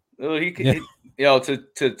videos.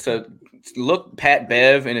 To look Pat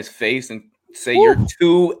Bev in his face and say you're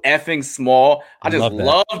too effing small. I just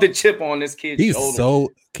love the chip on this kid's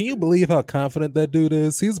shoulder. Can you believe how confident that dude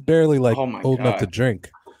is? He's barely old enough to drink.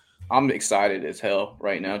 I'm excited as hell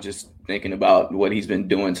right now just thinking about what he's been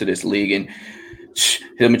doing to this league. And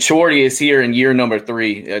the maturity is here in year number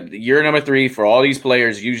 3. Year number 3 for all these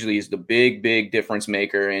players usually is the big, big difference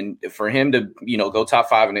maker. And for him to, go top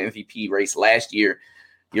 5 in the MVP race last year,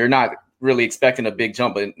 you're not really expecting a big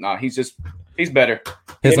jump. But he's better.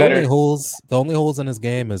 The only holes in his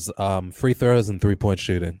game is free throws and 3-point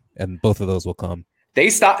shooting, and both of those will come. They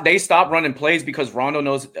stop running plays because Rondo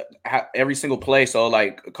knows every single play. So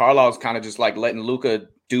like Carlisle's kind of just like letting Luka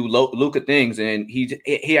do Luka things, and he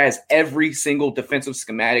has every single defensive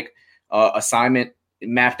schematic assignment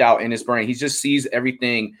mapped out in his brain. He just sees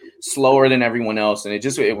everything slower than everyone else, and it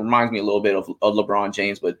reminds me a little bit of LeBron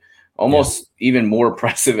James, but almost even more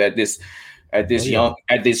impressive at this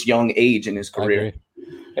young age in his career.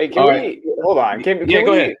 Hey, hold on? Can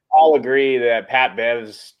we all agree that Pat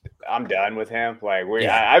Bev's? I'm done with him. Like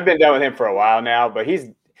I've been done with him for a while now, but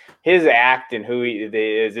his act and who he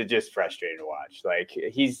is, it's just frustrating to watch. Like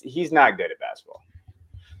he's not good at basketball.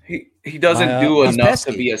 He doesn't do enough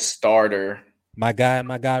to be a starter. My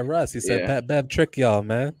guy Russ. He said Pat Bev trick y'all,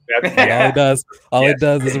 man. All he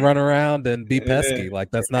does is run around and be pesky.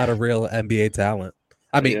 Like that's not a real NBA talent.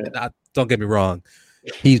 I mean, don't get me wrong.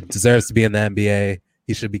 He deserves to be in the NBA.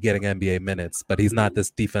 He should be getting NBA minutes, but he's not this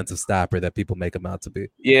defensive stopper that people make him out to be.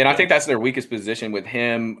 Yeah, and I think that's their weakest position with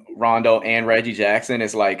him, Rondo, and Reggie Jackson.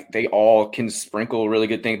 Is like they all can sprinkle really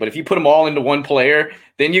good things, but if you put them all into one player,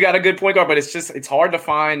 then you got a good point guard. But it's hard to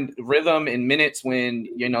find rhythm in minutes when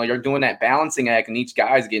you're doing that balancing act, and each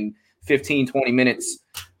guy's getting 15, 20 minutes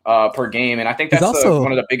per game. And I think that's also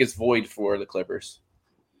one of the biggest void for the Clippers.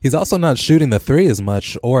 He's also not shooting the 3 as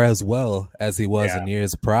much or as well as he was in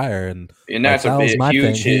years prior, and that's a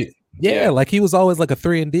huge hit. Yeah, like he was always like a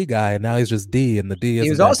 3 and D guy, and now he's just D, and the D is. He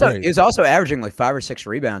was also averaging like 5 or 6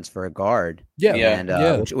 rebounds for a guard. Yeah,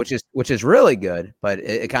 and which is really good, but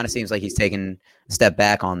it kind of seems like he's taken a step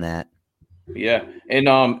back on that. Yeah,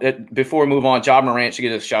 and before we move on, Ja Morant should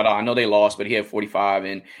get a shout out. I know they lost, but he had 45,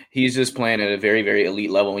 and he's just playing at a very, very elite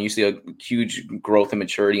level. And you see a huge growth and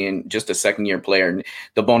maturity in just a second-year player, and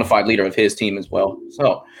the bona fide leader of his team as well.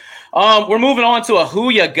 So, we're moving on to a Who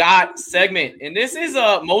Ya Got segment, and this is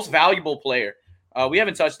a most valuable player. We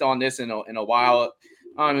haven't touched on this in a while.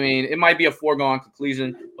 I mean, it might be a foregone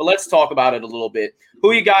conclusion, but let's talk about it a little bit.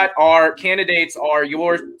 Who you got? Our candidates are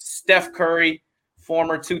your Steph Curry,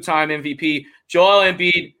 former 2-time MVP, Joel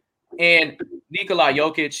Embiid, and Nikola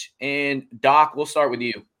Jokic. And Doc, we'll start with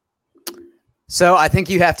you. So I think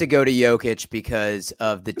you have to go to Jokic because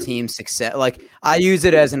of the team's success. Like, I use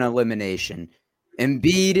it as an elimination.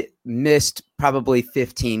 Embiid missed probably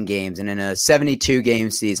 15 games, and in a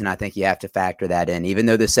 72-game season, I think you have to factor that in. Even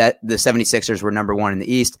though the 76ers were number 1 in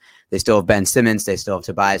the East, they still have Ben Simmons, they still have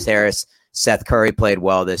Tobias Harris. Seth Curry played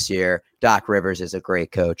well this year. Doc Rivers is a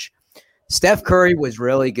great coach. Steph Curry was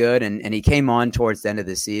really good, and he came on towards the end of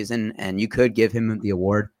the season, and you could give him the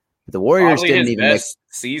award. But the Warriors probably didn't his even best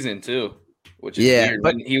season too, which is weird.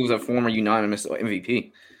 But he was a former unanimous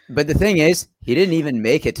MVP. But the thing is, he didn't even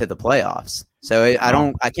make it to the playoffs. So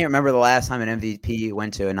I can't remember the last time an MVP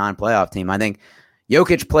went to a non-playoff team. I think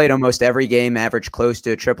Jokic played almost every game, averaged close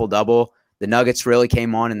to a triple-double. The Nuggets really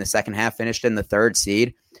came on in the second half, finished in the 3rd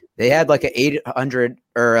seed. They had like a 800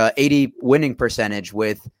 or 80 winning percentage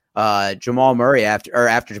with Jamal Murray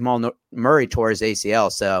after Jamal Murray tore his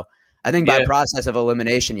ACL. So I think by process of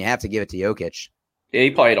elimination, you have to give it to Jokic. Yeah,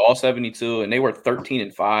 he played all 72, and they were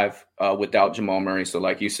 13-5 without Jamal Murray. So,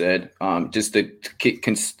 like you said, just the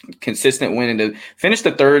consistent win and to finish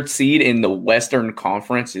the 3rd seed in the Western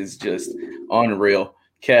Conference is just unreal.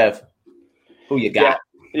 Kev, who you got?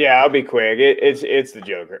 Yeah, I'll be quick. It's the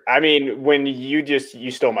Joker. I mean, when you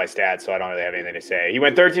stole my stats, so I don't really have anything to say. He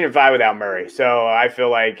went 13-5 without Murray, so I feel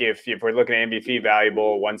like if we're looking at MVP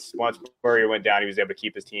valuable, once Murray went down, he was able to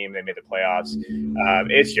keep his team. They made the playoffs.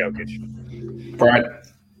 It's Jokic. Brad,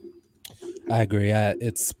 I agree.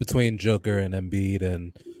 It's between Joker and Embiid,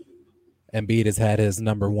 and Embiid has had his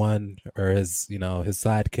number one or his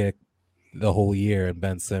sidekick the whole year, and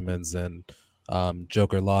Ben Simmons, and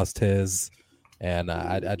Joker lost his. And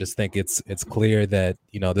I just think it's clear that,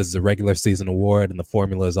 this is a regular season award, and the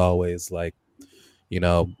formula is always like,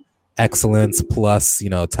 excellence plus,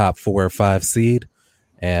 top 4 or 5 seed.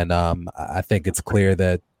 And I think it's clear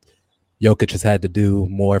that Jokic has had to do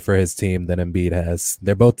more for his team than Embiid has.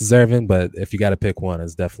 They're both deserving, but if you got to pick one,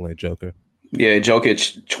 it's definitely Joker. Yeah,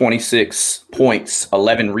 Jokic, 26 points,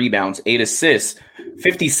 11 rebounds, 8 assists,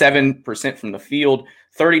 57% from the field,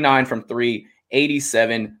 39 from 3.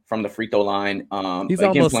 87 from the free throw line. He's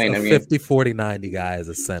almost a 50-40-90 guy as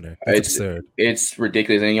a center. It's absurd. It's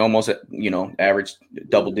ridiculous. And he almost, averaged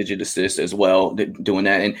double-digit assists as well doing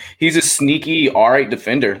that. And he's a sneaky, all right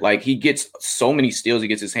defender. Like, he gets so many steals. He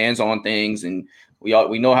gets his hands on things, and we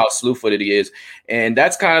know how slew-footed he is. And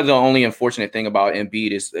that's kind of the only unfortunate thing about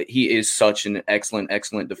Embiid is that he is such an excellent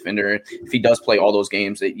defender. If he does play all those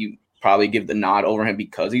games, that you probably give the nod over him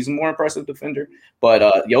because he's a more impressive defender. But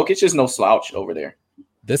Jokic is no slouch over there.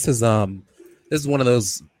 This is one of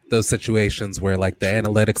those situations where like the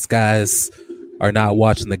analytics guys are not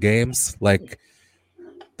watching the games. Like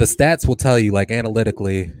the stats will tell you, like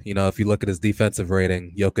analytically, if you look at his defensive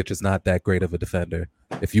rating, Jokic is not that great of a defender.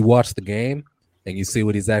 If you watch the game and you see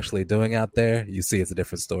what he's actually doing out there, you see it's a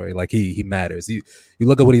different story. Like he matters. You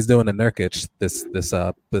look at what he's doing to Nurkic this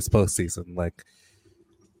postseason. Like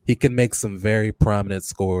he can make some very prominent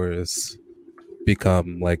scorers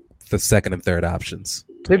become like the second and third options.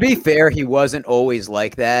 To be fair, he wasn't always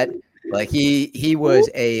like that. Like he was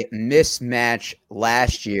a mismatch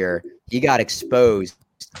last year. He got exposed,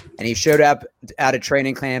 and he showed up out of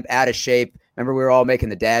training camp, out of shape. Remember, we were all making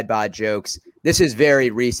the dad bod jokes. This is very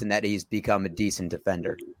recent that he's become a decent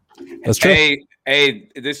defender. That's true. Hey,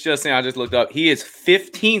 this just saying, I just looked up. He is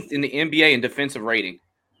 15th in the NBA in defensive rating.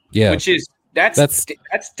 Yeah, which is that's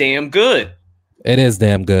damn good. It is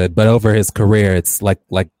damn good, but over his career, it's like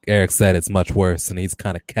Eric said, it's much worse, and he's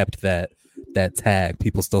kind of kept that tag.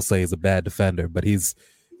 People still say he's a bad defender, but he's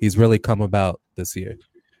really come about this year.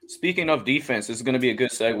 Speaking of defense, this is going to be a good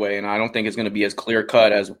segue, and I don't think it's going to be as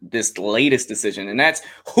clear-cut as this latest decision, and that's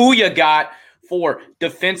who you got for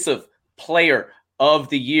Defensive Player of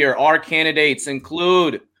the Year. Our candidates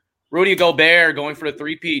include Rudy Gobert going for the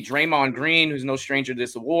 3P, Draymond Green, who's no stranger to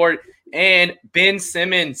this award, and Ben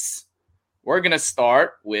Simmons. We're going to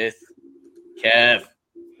start with Kev.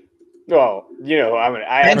 Well, you know,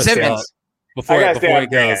 Ben Simmons. Before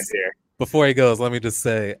he goes, let me just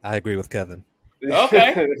say I agree with Kevin.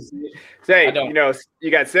 Okay. Say, you know,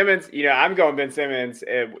 you got Simmons. You know, I'm going Ben Simmons.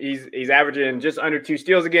 He's averaging just under 2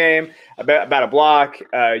 steals a game, about a block.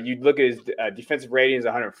 You look at his defensive rating is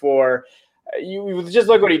 104. You just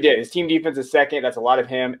look what he did. His team defense is second. That's a lot of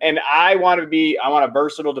him. And I want a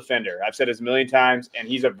versatile defender. I've said this a million times, and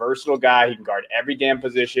he's a versatile guy. He can guard every damn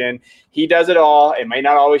position. He does it all. It may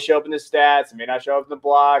not always show up in the stats. It may not show up in the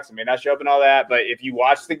blocks. It may not show up in all that. But if you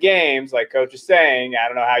watch the games, like Coach is saying, I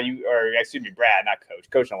don't know how Brad, not Coach.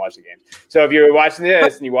 Coach don't watch the games. So if you're watching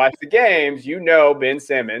this and you watch the games, you know Ben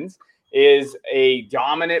Simmons is a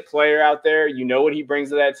dominant player out there. You know what he brings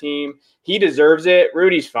to that team. He deserves it.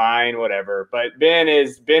 Rudy's fine, whatever. But Ben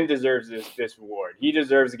deserves this award. He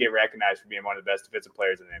deserves to get recognized for being one of the best defensive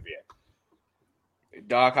players in the NBA.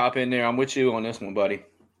 Doc, hop in there. I'm with you on this one, buddy.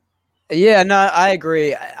 Yeah, no, I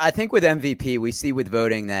agree. I think with MVP, we see with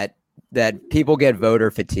voting that people get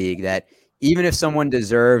voter fatigue, that even if someone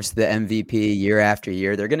deserves the MVP year after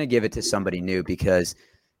year, they're going to give it to somebody new because,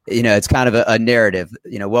 you know, it's kind of a narrative.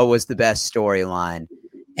 You know, what was the best storyline?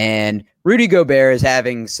 And Rudy Gobert is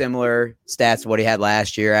having similar stats to what he had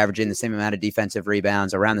last year, averaging the same amount of defensive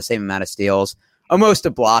rebounds, around the same amount of steals, almost a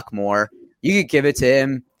block more. You could give it to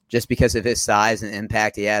him just because of his size and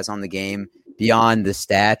impact he has on the game beyond the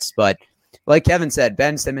stats. But like Kevin said,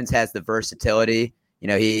 Ben Simmons has the versatility. You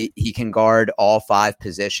know, he can guard all 5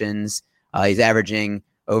 positions. He's averaging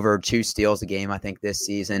over 2 steals a game, I think, this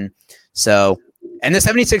season. So, and the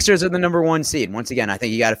 76ers are the number 1 seed. Once again, I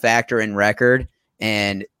think you got to factor in record.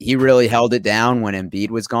 And he really held it down when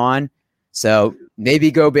Embiid was gone. So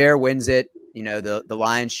maybe Gobert wins it, you know, the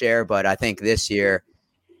lion's share. But I think this year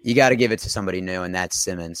you got to give it to somebody new, and that's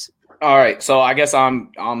Simmons. All right, so I guess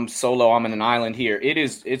I'm solo. I'm in an island here.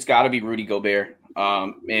 It's got to be Rudy Gobert.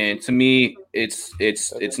 And to me,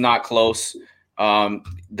 it's not close.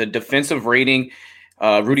 The defensive rating.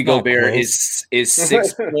 Rudy Gobert is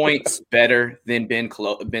 6 points better than Ben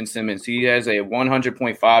Simmons. He has a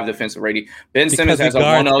 100.5 defensive rating. Ben Simmons has a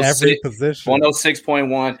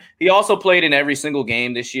 106.1. He also played in every single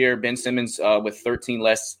game this year. Ben Simmons with 13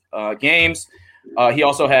 less games. He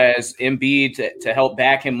also has Embiid to help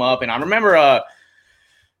back him up. And I remember a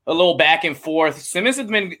little back and forth. Simmons has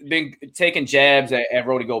been taking jabs at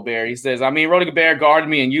Rudy Gobert. He says, Rudy Gobert guarded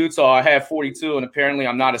me in Utah. I had 42, and apparently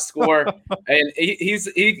I'm not a scorer. And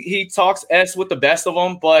he talks S with the best of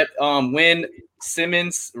them. But when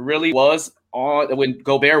Simmons really was on, when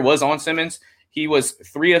Gobert was on Simmons, he was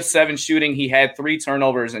 3 of 7 shooting. He had 3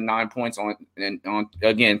 turnovers and 9 points on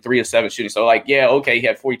again, 3 of 7 shooting. So he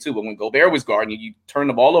had 42. But when Gobert was guarding you turned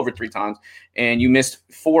the ball over 3 times and you missed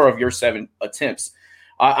 4 of your 7 attempts.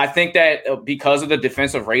 I think that because of the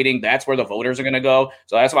defensive rating, that's where the voters are going to go.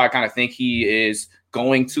 So that's why I kind of think he is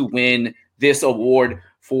going to win this award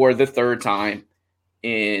for the 3rd time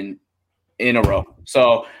in a row.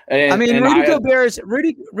 So Rudy Gobert is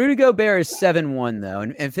 7'1" though,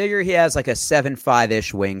 and figure he has like a 7'5"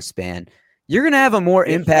 wingspan. You're going to have a more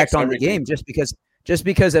impact on the game just because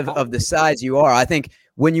of the size you are. I think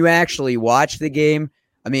when you actually watch the game.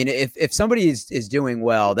 I mean, if somebody is doing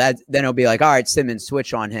well, then it'll be like, all right, Simmons,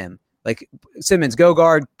 switch on him. Like, Simmons, go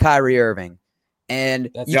guard Kyrie Irving. And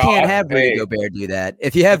you can't have Rudy Gobert do that.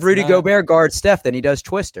 If you have Rudy Gobert guard Steph, then he does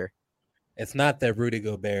Twister. It's not that Rudy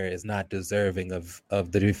Gobert is not deserving of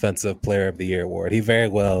the Defensive Player of the Year award. He very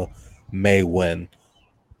well may win.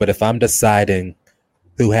 But if I'm deciding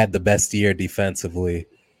who had the best year defensively,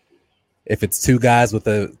 if it's 2 guys with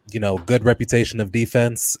a good reputation of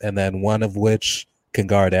defense and then one of which can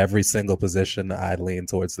guard every single position, I'd lean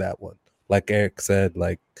towards that one. Like Eric said,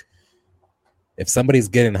 if somebody's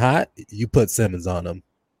getting hot, you put Simmons on them.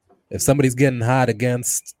 If somebody's getting hot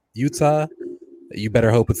against Utah, you better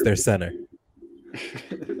hope it's their center.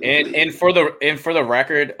 And for the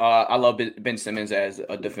record, I love Ben Simmons as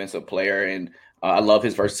a defensive player, and I love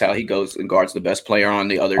his versatility. He goes and guards the best player on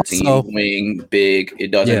the other team, wing, big.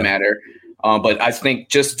 It doesn't matter. But I think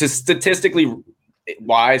just statistically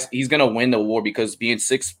wise, he's going to win the award because being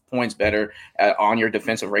 6 points better on your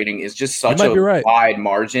defensive rating is just such a wide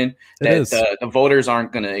margin that the voters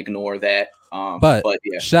aren't going to ignore that. But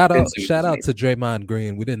yeah, shout out to Draymond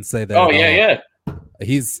Green. We didn't say that. Oh yeah.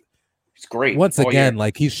 He's great. Once again,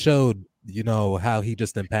 he showed, how he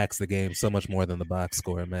just impacts the game so much more than the box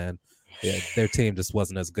score, man. Yeah, their team just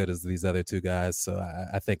wasn't as good as these other 2 guys. So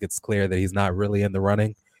I think it's clear that he's not really in the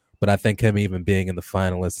running. But I think him even being in the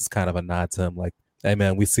finalists is kind of a nod to him. Like, hey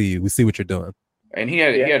man, we see you. We see what you're doing. And he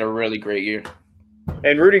had a really great year.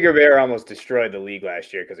 And Rudy Gobert almost destroyed the league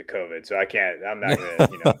last year because of COVID. So I'm not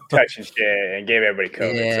going to, touch and shit and gave everybody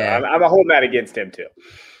COVID. Yeah. So I'm holding that against him too.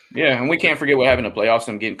 Yeah, and we can't forget what happened in the playoffs.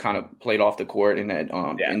 Them getting kind of played off the court in that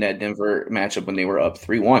Denver matchup when they were up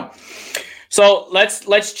 3-1. So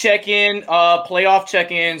let's check in. Playoff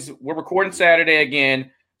check-ins. We're recording Saturday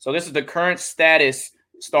again. So this is the current status,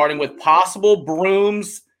 starting with possible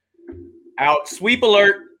brooms out. Sweep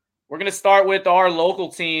alert. We're going to start with our local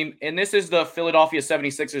team, and this is the Philadelphia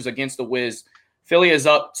 76ers against the Wiz. Philly is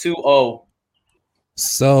up 2-0.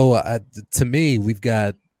 So to me, we've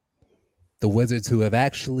got the Wizards who have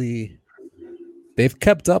they've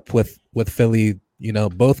kept up with Philly,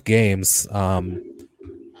 both games.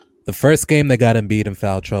 The first game they got Embiid in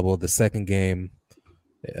foul trouble. The second game,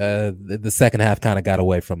 the second half kind of got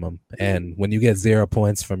away from them. And when you get 0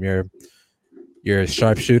 points from your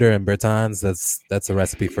sharpshooter and Bertans, that's a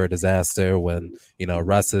recipe for a disaster. When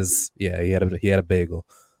Russ is he had a bagel.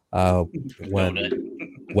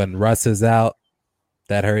 When Russ is out,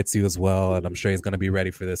 that hurts you as well. And I'm sure he's going to be ready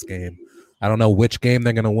for this game. I don't know which game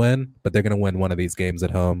they're going to win, but they're going to win one of these games at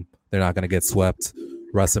home. They're not going to get swept.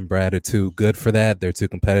 Russ and Brad are too good for that. They're too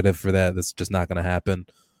competitive for that. This is just not going to happen.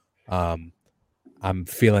 I'm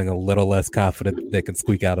feeling a little less confident they can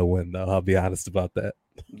squeak out a win, though. I'll be honest about that.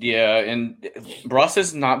 Yeah, and Russ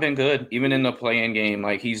has not been good, even in the play-in game.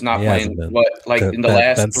 Like, he's not playing in the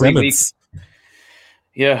last 3 weeks.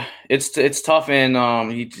 Yeah, it's tough,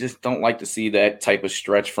 and you just don't like to see that type of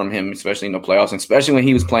stretch from him, especially in the playoffs, and especially when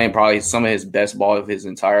he was playing probably some of his best ball of his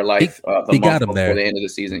entire life. He got him there before the end of the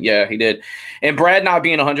season. Yeah, he did. And Brad not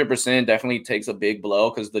being 100% definitely takes a big blow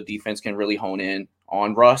because the defense can really hone in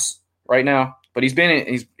on Russ right now. But he's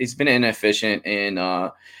been inefficient,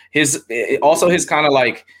 and his kind of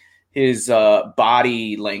like his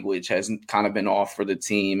body language has kind of been off for the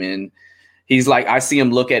team. And he's like, I see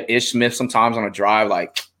him look at Ish Smith sometimes on a drive,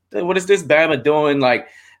 like, what is this Bama doing? Like,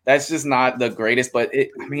 that's just not the greatest. But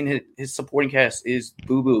his supporting cast is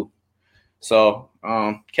boo boo. So,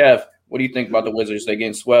 Kev, what do you think about the Wizards? They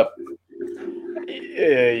getting swept?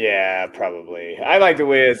 Yeah, probably. I like the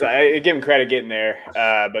Wiz. I give him credit getting there.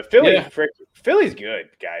 But Philly's good,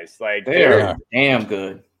 guys. Like, they're damn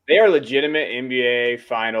good. They are a legitimate NBA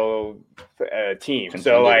final team.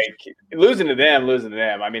 So, like, losing to them.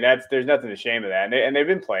 I mean, there's nothing to shame of that. And they've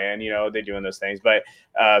been playing, they're doing those things. But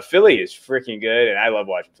Philly is freaking good, and I love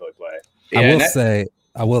watching Philly play. Yeah,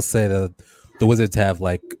 I will say that the Wizards have,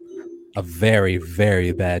 like, a very,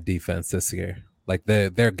 very bad defense this year. Like,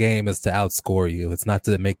 their game is to outscore you. It's not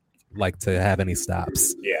to to have any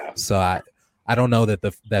stops. Yeah. So I don't know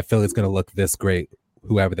that Philly's going to look this great,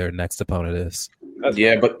 whoever their next opponent is.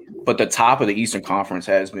 Yeah, but the top of the Eastern Conference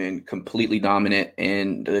has been completely dominant,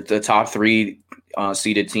 and the top 3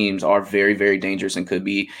 seeded teams are very, very dangerous and could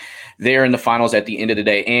be there in the finals at the end of the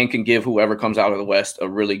day, and can give whoever comes out of the West a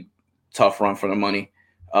really tough run for the money.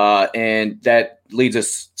 And that leads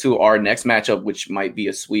us to our next matchup, which might be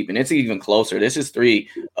a sweep, and it's even closer. This is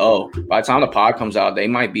 3-0. By the time the pod comes out, they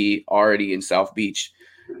might be already in South Beach,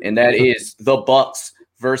 and that is the Bucks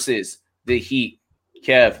versus the Heat.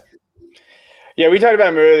 Kev. Yeah, we talked about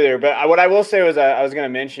him earlier, but what I will say was I was going to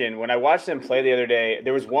mention when I watched them play the other day,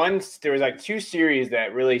 there was like 2 series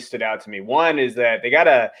that really stood out to me. One is that they got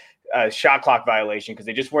a shot clock violation because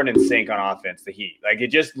they just weren't in sync on offense, the Heat. Like, it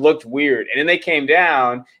just looked weird. And then they came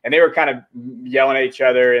down, and they were kind of yelling at each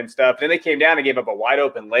other and stuff. Then they came down and gave up a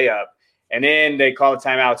wide-open layup. And then they called a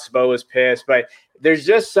timeout. Spo was pissed. But there's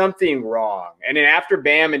just something wrong. And then after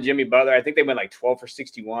Bam and Jimmy Butler, I think they went like 12 for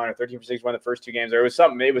 61 or 13 for 61 the first 2 games. There was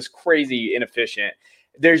something. It was crazy inefficient.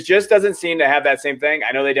 There's just doesn't seem to have that same thing.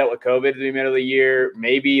 I know they dealt with COVID at the middle of the year.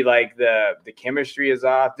 Maybe like the chemistry is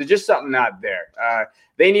off. There's just something not there.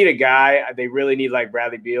 They need a guy. They really need like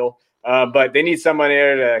Bradley Beal. But they need someone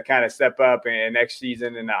there to kind of step up in next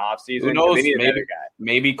season in the offseason. Who knows? They need another guy.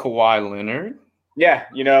 Maybe Kawhi Leonard. Yeah,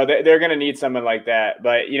 they're going to need someone like that.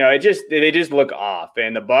 But, they just look off.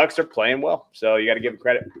 And the Bucks are playing well. So you got to give them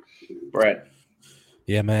credit. Brett.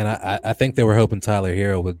 Yeah, man, I think they were hoping Tyler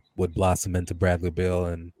Hero would blossom into Bradley Beal.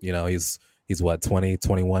 And, he's what, 20,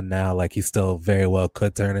 21 now? Like, he still very well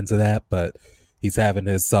could turn into that. But he's having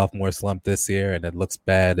his sophomore slump this year, and it looks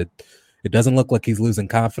bad. It doesn't look like he's losing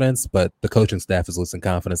confidence, but the coaching staff is losing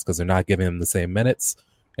confidence because they're not giving him the same minutes.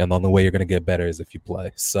 And the only way you're going to get better is if you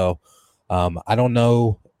play. So, I don't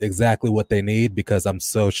know exactly what they need because I'm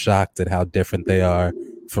so shocked at how different they are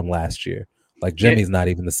from last year. Like, Jimmy's not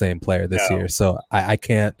even the same player this year. So I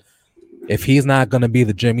can't – if he's not going to be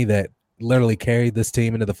the Jimmy that literally carried this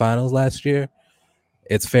team into the finals last year,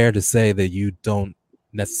 it's fair to say that you don't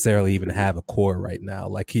necessarily even have a core right now.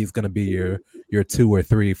 Like, he's going to be your your 2 or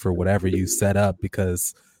 3 for whatever you set up,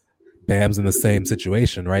 because Bam's in the same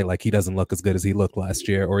situation, right? Like, he doesn't look as good as he looked last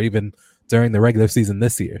year, or even during the regular season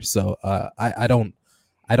this year. So I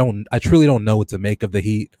truly don't know what to make of the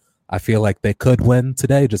Heat. I feel like they could win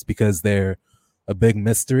today just because they're a big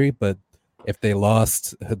mystery, but if they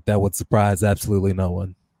lost, that would surprise absolutely no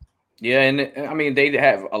one. Yeah, and I mean, they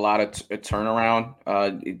have a lot of turnaround.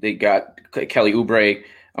 They got Kelly Oubre.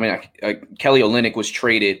 I mean, Kelly Olynyk was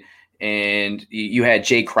traded, and you had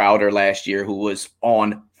Jay Crowder last year, who was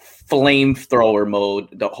on flamethrower mode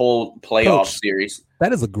the whole playoff series.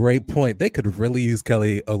 That is a great point. They could really use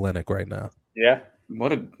Kelly Olynyk right now. Yeah.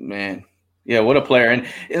 What a man. Yeah, what a player. And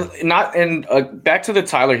back to the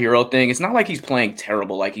Tyler Hero thing. It's not like he's playing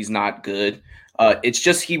terrible, like he's not good. It's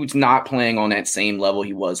just he was not playing on that same level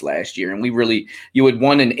he was last year. And you would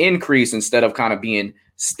want an increase instead of kind of being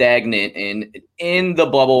stagnant. And in the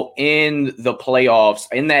bubble, in the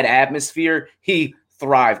playoffs, in that atmosphere, he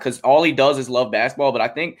thrived because all he does is love basketball. But I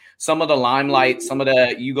think some of the limelight,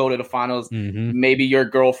 you go to the finals, maybe your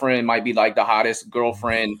girlfriend might be like the hottest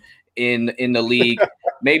girlfriend in the league.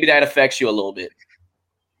 Maybe that affects you a little bit.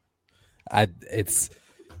 It's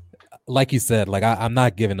like you said, like I'm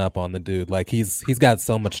not giving up on the dude. Like he's got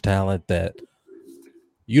so much talent that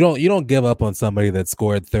you don't give up on somebody that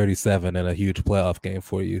scored 37 in a huge playoff game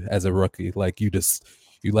for you as a rookie. Like you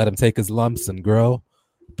let him take his lumps and grow.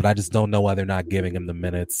 But I just don't know why they're not giving him the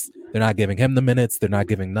minutes. They're not giving him the minutes. They're not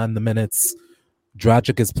giving Nunn the minutes.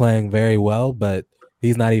 Dragic is playing very well, but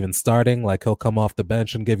he's not even starting. Like he'll come off the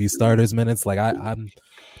bench and give you starters minutes. Like I'm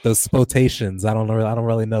those spotations. I don't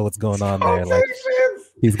really know what's going on there. Like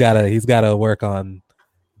he's gotta work on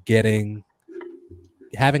having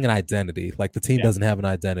an identity. Like the team doesn't have an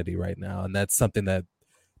identity right now, and that's something that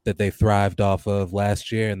they thrived off of last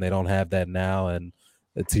year, and they don't have that now. And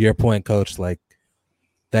to your point, Coach, like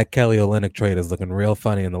that Kelly Olynyk trade is looking real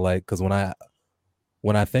funny in the light, because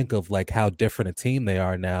when I think of like how different a team they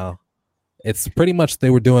are now, it's pretty much they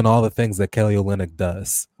were doing all the things that Kelly Olynyk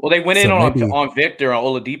does. Well, they went in on Victor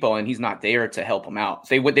Oladipo, and he's not there to help him out.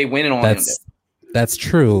 They went in on him. That's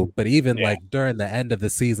true, but even like during the end of the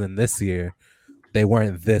season this year, they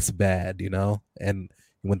weren't this bad, you know. And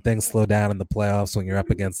when things slow down in the playoffs, when you're up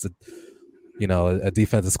against a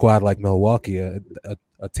defensive squad like Milwaukee, a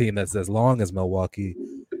team that's as long as Milwaukee,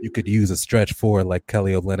 you could use a stretch forward like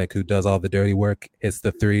Kelly Olynyk, who does all the dirty work, hits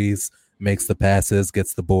the threes, makes the passes,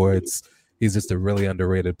 gets the boards. He's just a really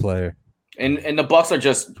underrated player. And the Bucks are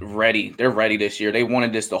just ready. They're ready this year. They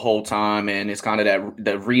wanted this the whole time, and it's kind of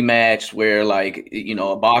the rematch where, like, you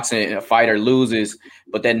know, a fighter loses,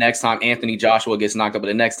 but then next time Anthony Joshua gets knocked up, but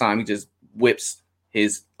the next time he just whips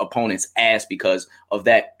his opponent's ass because of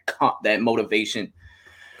that motivation.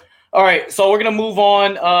 All right, so we're going to move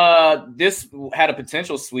on. This had a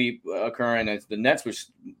potential sweep occurring as the Nets were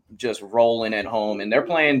just rolling at home, and they're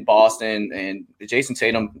playing Boston, and Jason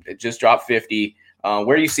Tatum just dropped 50.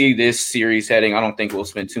 Where do you see this series heading? I don't think we'll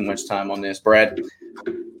spend too much time on this. Brad?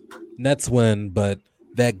 Nets win, but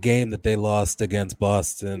that game that they lost against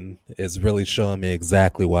Boston is really showing me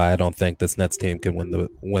exactly why I don't think this Nets team can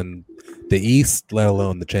win the East, let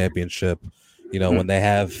alone the championship. You know, when they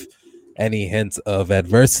have any hint of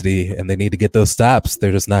adversity and they need to get those stops,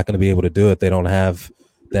 they're just not going to be able to do it. They don't have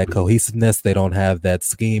that cohesiveness. They don't have that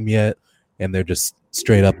scheme yet. And they're just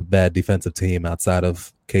straight up a bad defensive team outside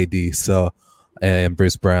of KD and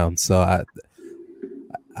Bruce Brown. So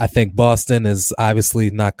I think Boston is obviously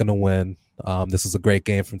not going to win. This was a great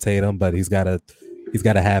game from Tatum, but he's got to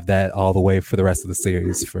have that all the way for the rest of the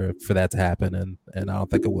series for that to happen. And I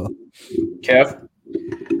don't think it will. Kev?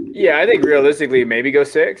 Yeah, I think realistically, maybe go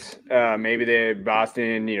 6. Maybe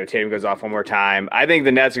Boston, Tatum goes off one more time. I think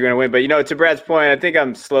the Nets are going to win. But, to Brad's point, I think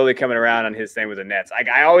I'm slowly coming around on his thing with the Nets. Like,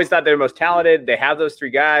 I always thought they were most talented. They have those 3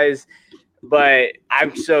 guys. But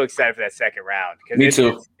I'm so excited for that second round. Me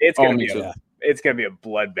too. It's going to be a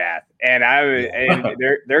bloodbath. And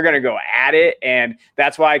they're going to go at it. And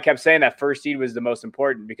that's why I kept saying that first seed was the most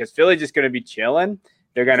important, because Philly's just going to be chilling.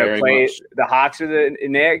 They're going to play the Hawks or the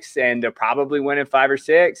Knicks, and they'll probably win in 5 or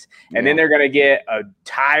 6. And then they're going to get a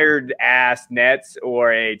tired-ass Nets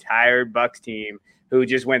or a tired Bucks team who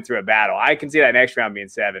just went through a battle. I can see that next round being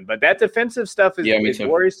 7. But that defensive stuff is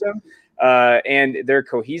worrisome. And their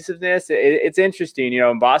cohesiveness, it's interesting.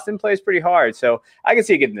 And Boston plays pretty hard. So I can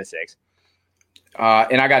see it getting the 6.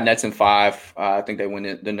 And I got Nets in 5. I think they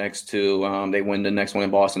win the next 2. They win the next one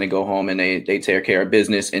in Boston. They go home and they take care of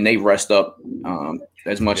business, and they rest up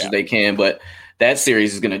as much as they can. But that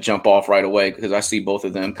series is going to jump off right away, because I see both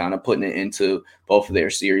of them kind of putting it into both of their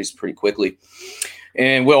series pretty quickly.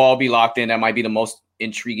 And we'll all be locked in. That might be the most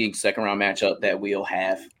intriguing second round matchup that we'll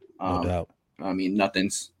have. No doubt. I mean,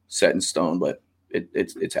 nothing's set in stone, but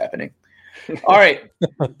it's happening. All right.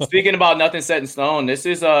 Speaking about nothing set in stone, this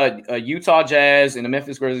is a Utah Jazz and the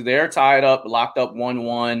Memphis Grizzlies. They're tied up, locked up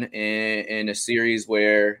 1-1 in a series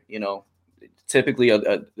where, typically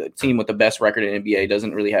a team with the best record in NBA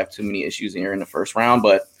doesn't really have too many issues here in the first round,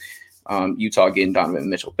 but Utah getting Donovan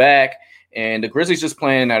Mitchell back, and the Grizzlies just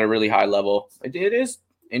playing at a really high level. It is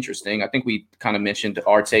interesting. I think we kind of mentioned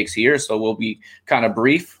our takes here, so we'll be kind of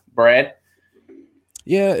brief. Brad?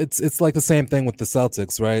 Yeah, it's like the same thing with the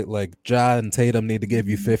Celtics, right? Like Ja and Tatum need to give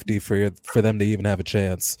you 50 for them to even have a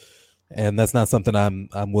chance, and that's not something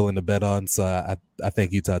I'm willing to bet on. So I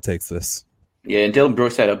think Utah takes this. Yeah, and Dylan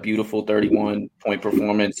Brooks had a beautiful 31-point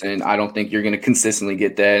performance, and I don't think you're going to consistently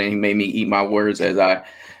get that. And he made me eat my words as I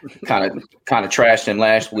kind of trashed him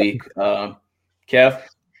last week. Kev?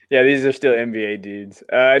 Yeah, these are still NBA dudes.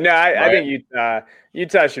 I think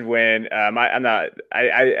Utah should win. I'm not.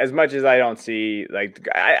 I as much as I don't see, like,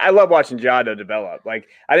 I love watching Ja to develop. Like,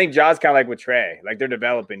 I think Ja's kind of like with Trey. Like, they're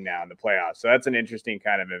developing now in the playoffs, so that's an interesting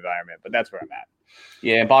kind of environment. But that's where I'm at.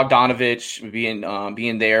 Yeah, and Bogdanovich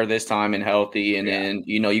being there this time and healthy, and then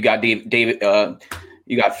you got David,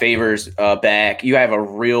 you got Favors back. You have a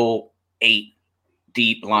real 8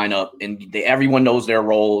 deep lineup, and everyone knows their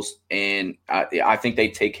roles, and I think they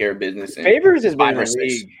take care of business. Favors has been in the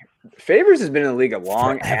league. Favors has been in the league a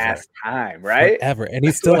long ass time, right? Forever, and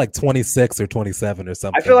he's still like 26 or 27 or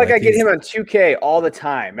something. I feel like I get him on 2K all the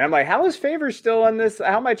time, and I'm like, how is Favors still on this?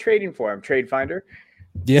 How am I trading for him? Trade Finder.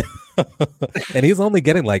 Yeah, and he's only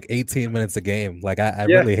getting like 18 minutes a game. Like I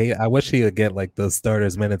really hate. I wish he would get like those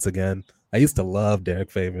starters minutes again. I used to love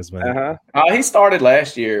Derek Favors, man. He started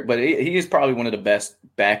last year, but he is probably one of the best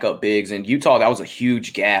backup bigs in Utah. That was a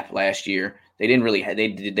huge gap last year. They didn't really they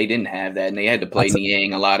didn't have that, and they had to play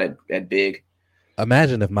Niang a lot at big.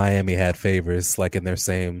 Imagine if Miami had Favors like in their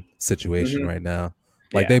same situation right now.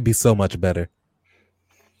 Like they'd be so much better.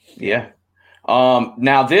 Yeah.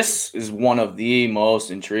 Now this is one of the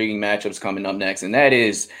most intriguing matchups coming up next, and that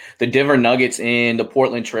is the Denver Nuggets and the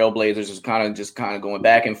Portland Trailblazers is kind of going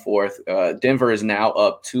back and forth. Denver is now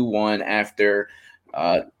up 2-1 after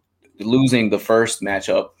losing the first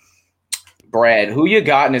matchup. Brad, who you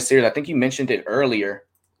got in this series? I think you mentioned it earlier.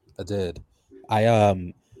 I did.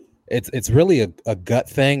 It's really a gut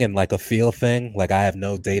thing and like a feel thing. Like I have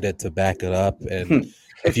no data to back it up, and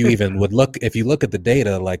if you look at the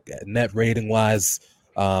data, like net rating wise,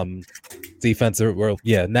 net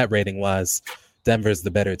rating wise, Denver's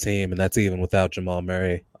the better team, and that's even without Jamal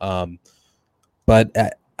Murray. But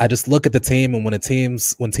I just look at the team, and when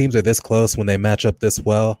teams are this close, when they match up this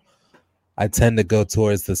well, I tend to go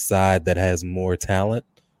towards the side that has more talent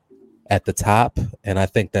at the top, and I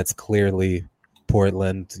think that's clearly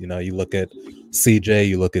Portland. You look at CJ,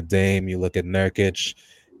 you look at Dame, you look at Nurkic.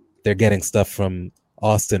 They're getting stuff from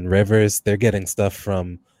Austin Rivers. They're getting stuff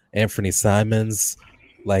from Anthony Simons.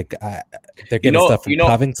 Like they're getting stuff from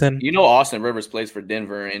Covington. Austin Rivers plays for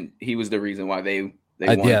Denver, and he was the reason why they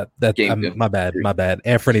won. My bad.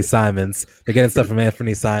 Anthony Simons. They're getting stuff from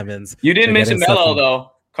Anthony Simons. You didn't mention Melo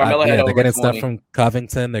though. Carmelo had over they're getting 20. stuff from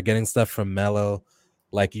Covington. They're getting stuff from Melo.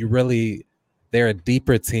 Like they're a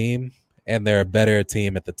deeper team, and they're a better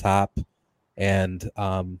team at the top. And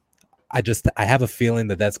I have a feeling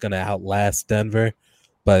that that's going to outlast Denver.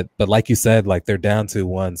 But like you said, like they're down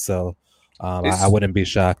 2-1, so I wouldn't be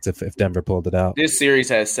shocked if Denver pulled it out. This series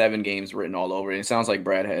has 7 games written all over it. It sounds like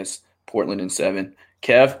Brad has Portland in 7.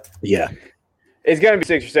 Kev? Yeah. It's going to be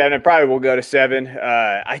 6 or 7. It probably will go to 7.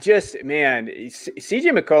 CJ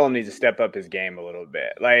McCollum needs to step up his game a little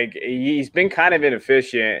bit. Like, he's been kind of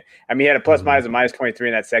inefficient. I mean, he had a plus-minus of -23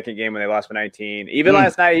 in that second game when they lost by 19. Even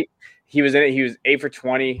last night, he was 8 for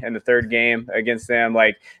 20 in the third game against them.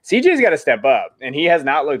 Like, CJ's got to step up, and he has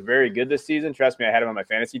not looked very good this season. Trust me, I had him on my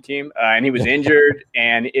fantasy team, and he was injured,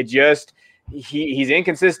 and it just – he's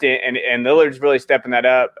inconsistent, and Lillard's really stepping that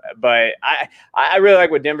up. But I really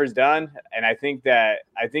like what Denver's done, and I think that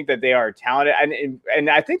they are talented, and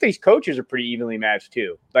I think these coaches are pretty evenly matched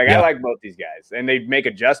too. Like I like both these guys, and they make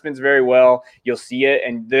adjustments very well. You'll see it,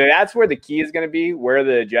 and that's where the key is going to be, where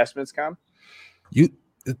the adjustments come.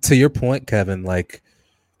 To your point, Kevin, like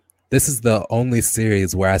this is the only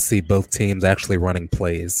series where I see both teams actually running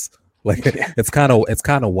plays. Like it's kind of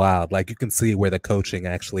wild. Like you can see where the coaching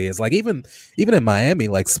actually is. Like even in Miami,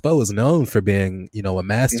 like Spo is known for being, a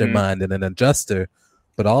mastermind and an adjuster,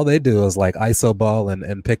 but all they do is like iso ball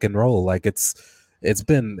and pick and roll. Like it's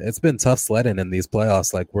been tough sledding in these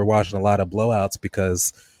playoffs. Like we're watching a lot of blowouts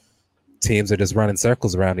because teams are just running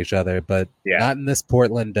circles around each other. But not in this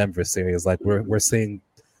Portland Denver series. Like we're seeing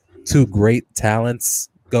 2 great talents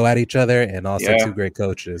go at each other and also 2 great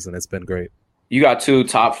coaches, and it's been great. You got two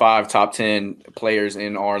top 5, top 10 players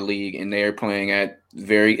in our league, and they're playing at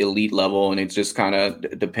very elite level, and it just kind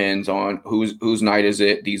of depends on whose night is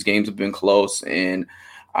it. These games have been close, and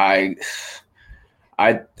I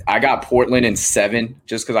got Portland in 7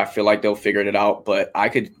 just because I feel like they'll figure it out. But I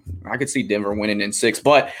could see Denver winning in 6.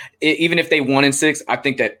 But even if they won in 6, I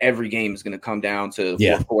think that every game is going to come down to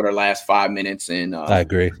fourth quarter, last 5 minutes. And I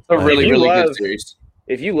agree. A really good series.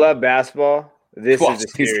 If you love basketball, this is the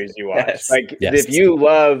series you watch. Yes. If you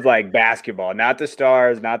love like basketball, not the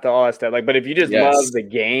stars, not the all that stuff, but if you just love the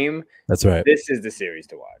game, that's right. This is the series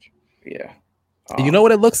to watch. Yeah. You know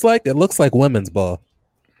what it looks like? It looks like women's ball.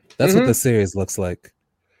 That's what the series looks like.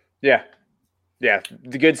 Yeah. Yeah.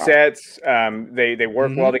 The good sets. They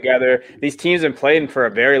work well together. These teams have played for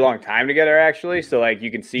a very long time together, actually. So like you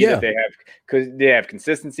can see that they have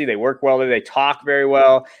consistency. They work well. They talk very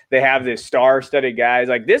well. They have this star-studded guys.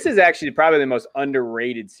 Like this is actually probably the most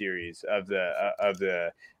underrated series of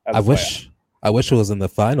the I wish it was in the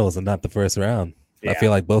finals and not the first round. Yeah. I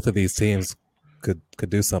feel like both of these teams could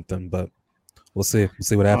do something, but we'll see. We'll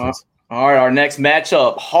see what happens. All right, our next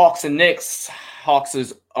matchup, Hawks and Knicks. Hawks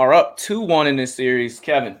are up 2-1 in this series.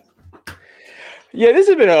 Kevin. Yeah, this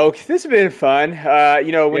has been fun. When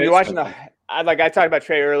you're watching I talked about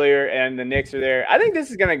Trey earlier, and the Knicks are there. I think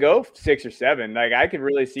this is going to go 6 or 7. Like I could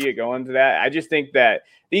really see it going to that. I just think that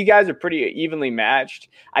these guys are pretty evenly matched.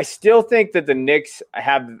 I still think that the Knicks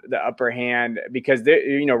have the upper hand because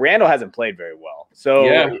Randall hasn't played very well.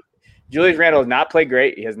 So Julius Randle has not played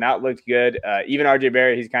great. He has not looked good. Even RJ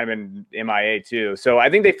Barrett, he's kind of been MIA too. So I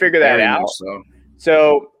think they figure that out.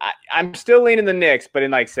 So I'm still leaning the Knicks, but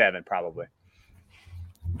in like 7 probably.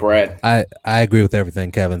 Brett. I agree with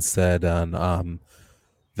everything Kevin said. On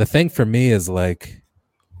the thing for me is like,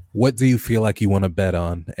 what do you feel like you want to bet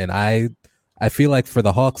on? And I feel like for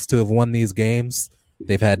the Hawks to have won these games,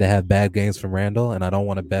 they've had to have bad games from Randle, and I don't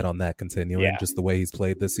want to bet on that continuing just the way he's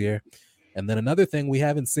played this year. And then another thing we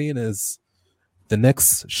haven't seen is the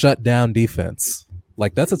Knicks shut down defense.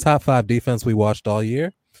 Like that's a top 5 defense we watched all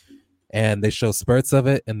year, and they show spurts of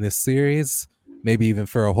it in this series, maybe even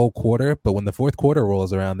for a whole quarter. But when the fourth quarter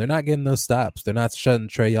rolls around, they're not getting those stops. They're not shutting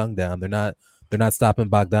Trae Young down. They're not stopping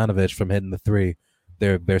Bogdanovich from hitting the 3.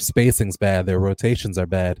 Their spacing's bad. Their rotations are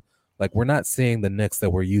bad. Like we're not seeing the Knicks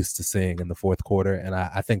that we're used to seeing in the fourth quarter, and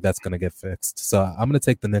I think that's going to get fixed. So I'm going to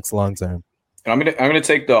take the Knicks long term. I'm gonna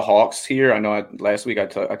take the Hawks here. I know last week I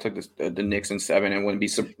took the Knicks in 7, and wouldn't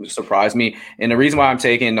surprise me. And the reason why I'm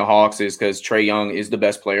taking the Hawks is because Trae Young is the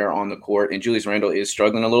best player on the court, and Julius Randle is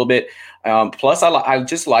struggling a little bit. Plus, I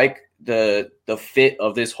just like the fit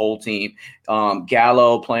of this whole team.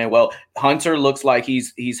 Gallo playing well. Hunter looks like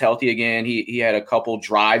he's healthy again. He had a couple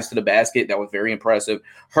drives to the basket that was very impressive.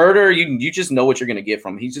 Herder, you just know what you're gonna get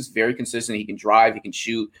from him. He's just very consistent. He can drive. He can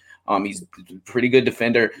shoot. He's a pretty good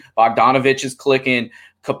defender. Bogdanovich is clicking.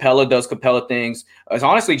 Capella does Capella things.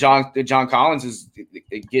 Honestly, John Collins is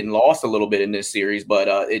getting lost a little bit in this series, but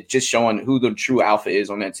it's just showing who the true alpha is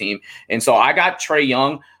on that team. And so I got Trae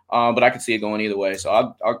Young, but I could see it going either way.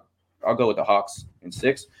 So I'll go with the Hawks in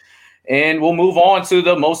 6. And we'll move on to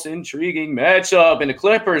the most intriguing matchup. And the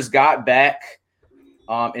Clippers got back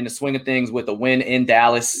in the swing of things with a win in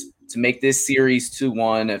Dallas to make this series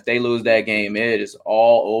 2-1. If they lose that game, it is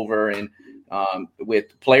all over. And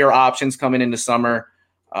with player options coming in the summer,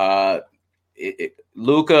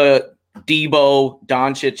 Luka, Debo,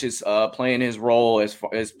 Doncic is playing his role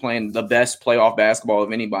as playing the best playoff basketball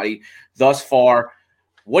of anybody thus far.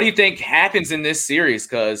 What do you think happens in this series?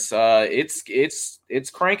 Because it's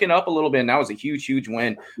cranking up a little bit, and that was a huge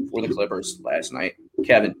win for the Clippers last night.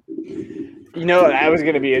 Kevin. I was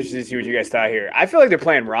going to be interested to see what you guys thought here. I feel like they're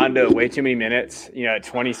playing Rondo way too many minutes,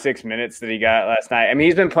 26 minutes that he got last night. I mean,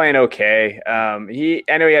 he's been playing okay. I know he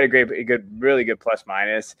had really good plus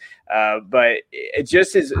minus, but it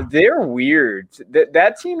just is, they're weird.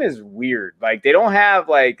 That team is weird. Like they don't have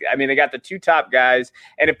they got the 2 top guys.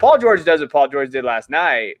 And if Paul George does what Paul George did last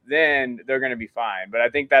night, then they're going to be fine. But I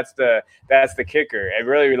think that's the kicker. It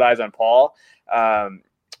really relies on Paul.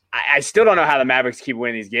 I still don't know how the Mavericks keep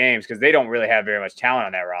winning these games because they don't really have very much talent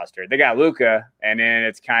on that roster. They got Luka, and then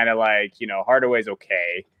it's kind of like, Hardaway's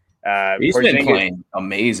okay. He's been playing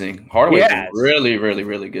amazing. Hardaway's been really, really,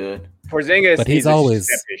 really good. Porzingis, but he's always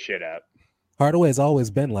step his shit up. Hardaway's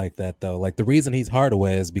always been like that, though. Like the reason he's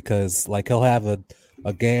Hardaway is because like he'll have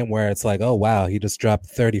a game where it's like, oh wow, he just dropped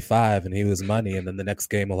 35 and he was money, and then the next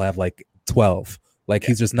game he'll have like 12. Like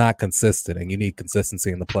he's just not consistent, and you need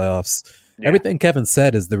consistency in the playoffs. Yeah. Everything Kevin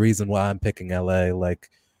said is the reason why I'm picking LA. Like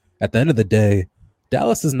at the end of the day,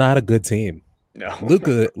 Dallas is not a good team. No,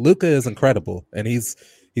 Luka is incredible, and he's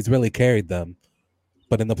really carried them.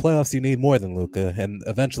 But in the playoffs, you need more than Luka, and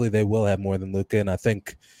eventually they will have more than Luka. And I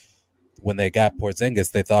think when they got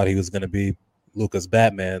Porzingis, they thought he was going to be Luka's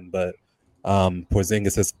Batman, but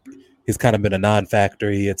Porzingis he's kind of been a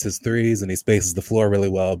non-factor. He hits his threes and he spaces the floor really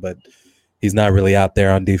well, but he's not really out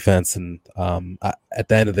there on defense. And at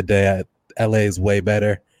the end of the day, LA is way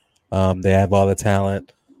better. They have all the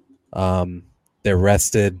talent. They're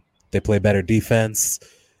rested. They play better defense,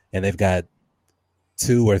 and they've got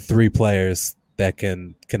 2 or 3 players that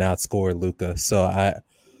can outscore Luka. So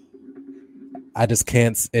I just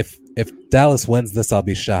can't. If Dallas wins this, I'll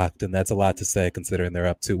be shocked, and that's a lot to say considering they're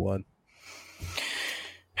up 2-1.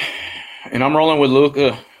 And I'm rolling with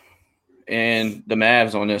Luka and the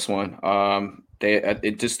Mavs on this one.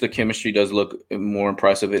 The chemistry does look more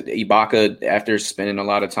impressive. Ibaka, after spending a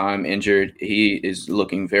lot of time injured, he is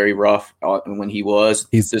looking very rough. When he was,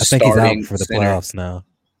 I think he's out for the playoffs now.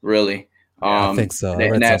 Really, yeah, I think so.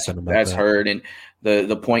 And that's hurt. And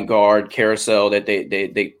the point guard carousel that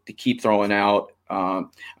they keep throwing out.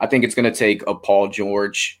 I think it's going to take a Paul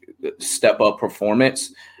George step up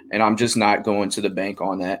performance, and I'm just not going to the bank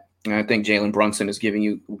on that. And I think Jalen Brunson is giving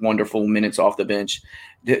you wonderful minutes off the bench.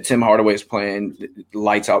 Tim Hardaway is playing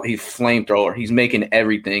lights out. He's flamethrower. He's making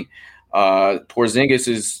everything.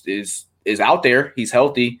 Porzingis is out there. He's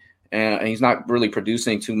healthy, and he's not really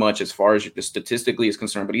producing too much as far as statistically is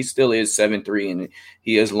concerned. But he still is 7'3", and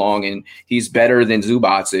he is long, and he's better than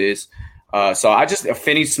Zubats is. So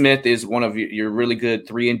Finney Smith is one of your really good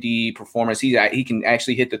 3-and-D performers. He can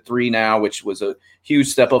actually hit the 3 now, which was a huge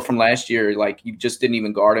step up from last year. Like, you just didn't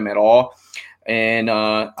even guard him at all. And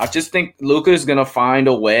I just think Luka is going to find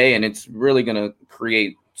a way, and it's really going to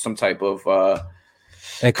create some type of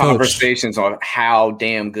conversations on how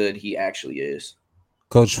damn good he actually is.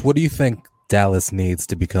 Coach, what do you think Dallas needs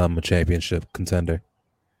to become a championship contender?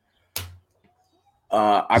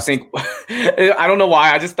 I think I don't know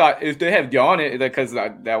why. I just thought if they have Giannis, because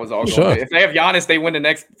that was all. Sure. If they have Giannis, they win the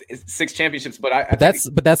next 6 championships. But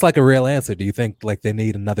that's like a real answer. Do you think like they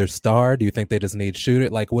need another star? Do you think they just need shooter?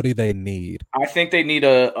 Like, what do they need? I think they need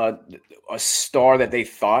a star that they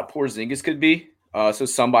thought Porzingis could be. So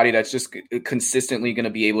somebody that's just consistently going to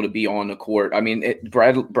be able to be on the court. I mean,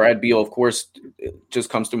 Brad Beal, of course, just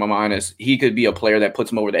comes to my mind as he could be a player that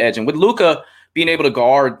puts him over the edge. And with Luka being able to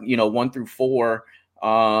guard, 1 through 4.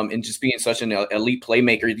 And just being such an elite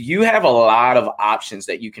playmaker, you have a lot of options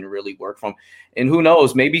that you can really work from. And who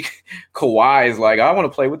knows, maybe Kawhi is like, I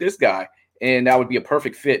want to play with this guy. And that would be a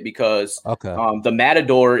perfect fit because the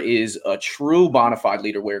Matador is a true bona fide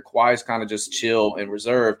leader where Kawhi is kind of just chill and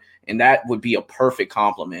reserved. And that would be a perfect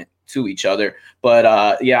complement to each other. But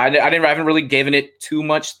I haven't really given it too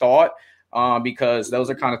much thought because those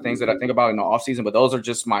are kind of things that I think about in the offseason. But those are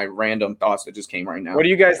just my random thoughts that just came right now. What do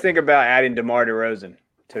you guys think about adding DeMar DeRozan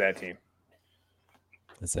to that team?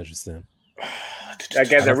 That's interesting.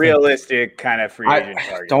 Like as a realistic kind of free agent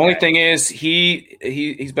target. The only thing is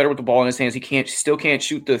he's better with the ball in his hands. He still can't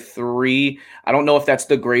shoot the 3. I don't know if that's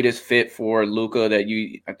the greatest fit for Luka.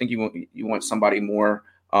 I think you want somebody more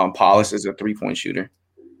polished as a 3-point shooter.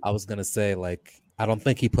 I was gonna say, like, I don't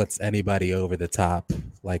think he puts anybody over the top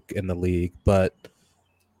like in the league, but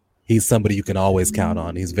he's somebody you can always count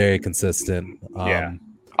on. He's very consistent. I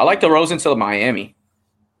like DeRozan to Miami.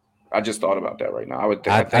 I just thought about that right now.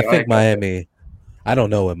 I think Miami. I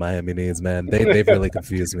don't know what Miami needs, man. They've really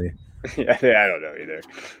confused me. Yeah, I don't know either.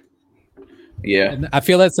 Yeah, and I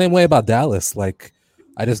feel that same way about Dallas. Like,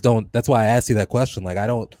 I just don't. That's why I asked you that question. Like, I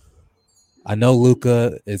know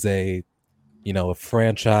Luka is a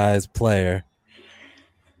franchise player,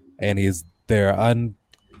 and he's their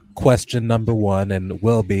unquestioned number 1 and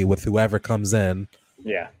will be with whoever comes in.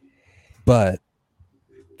 Yeah, but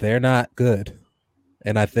they're not good,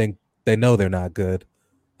 and I think they know they're not good.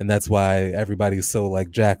 And that's why everybody's so like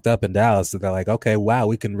jacked up in Dallas. So they're like, okay, wow,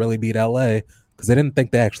 we can really beat LA because they didn't think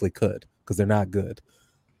they actually could because they're not good.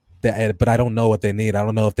 But I don't know what they need. I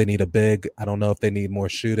don't know if they need a big. I don't know if they need more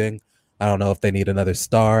shooting. I don't know if they need another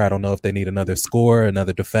star. I don't know if they need another scorer,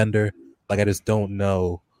 another defender. Like, I just don't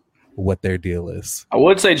know what their deal is. I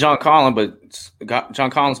would say John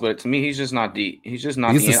Collins, but to me, he's just not the. He's just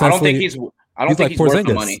not the. I don't think he's worth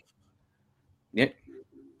the money. Yeah.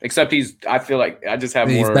 Except I feel like I just have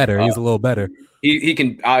he's more. Better. He's a little better. He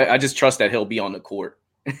can. I just trust that he'll be on the court.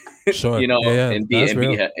 Sure. And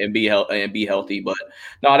be healthy. But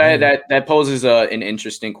no, that poses an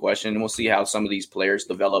interesting question. We'll see how some of these players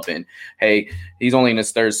develop. And hey, he's only in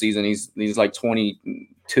his 3rd season. He's like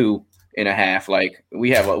 22 and a half. Like we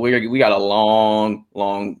got a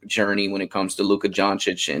long journey when it comes to Luka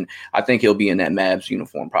Doncic, and I think he'll be in that Mavs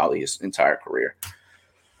uniform probably his entire career.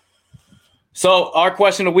 So our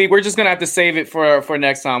question of the week, we're just gonna have to save it for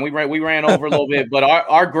next time. We ran over a little bit, but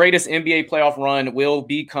our greatest NBA playoff run will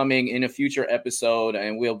be coming in a future episode,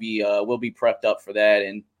 and we'll be prepped up for that.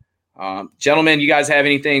 And gentlemen, you guys have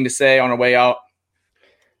anything to say on our way out?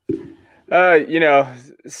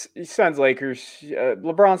 Suns, Lakers,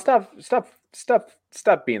 LeBron,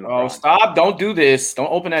 stop being LeBron. Oh, stop! Don't do this.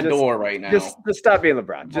 Don't open that door right now. Just stop being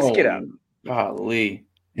LeBron. Just get out. Golly,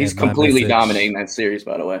 he's And my completely message- dominating that series.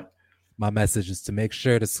 By the way. My message is to make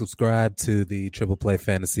sure to subscribe to the Triple Play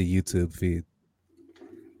Fantasy YouTube feed.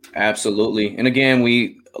 Absolutely. And again,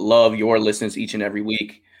 we love your listens each and every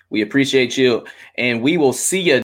week. We appreciate you, and we will see you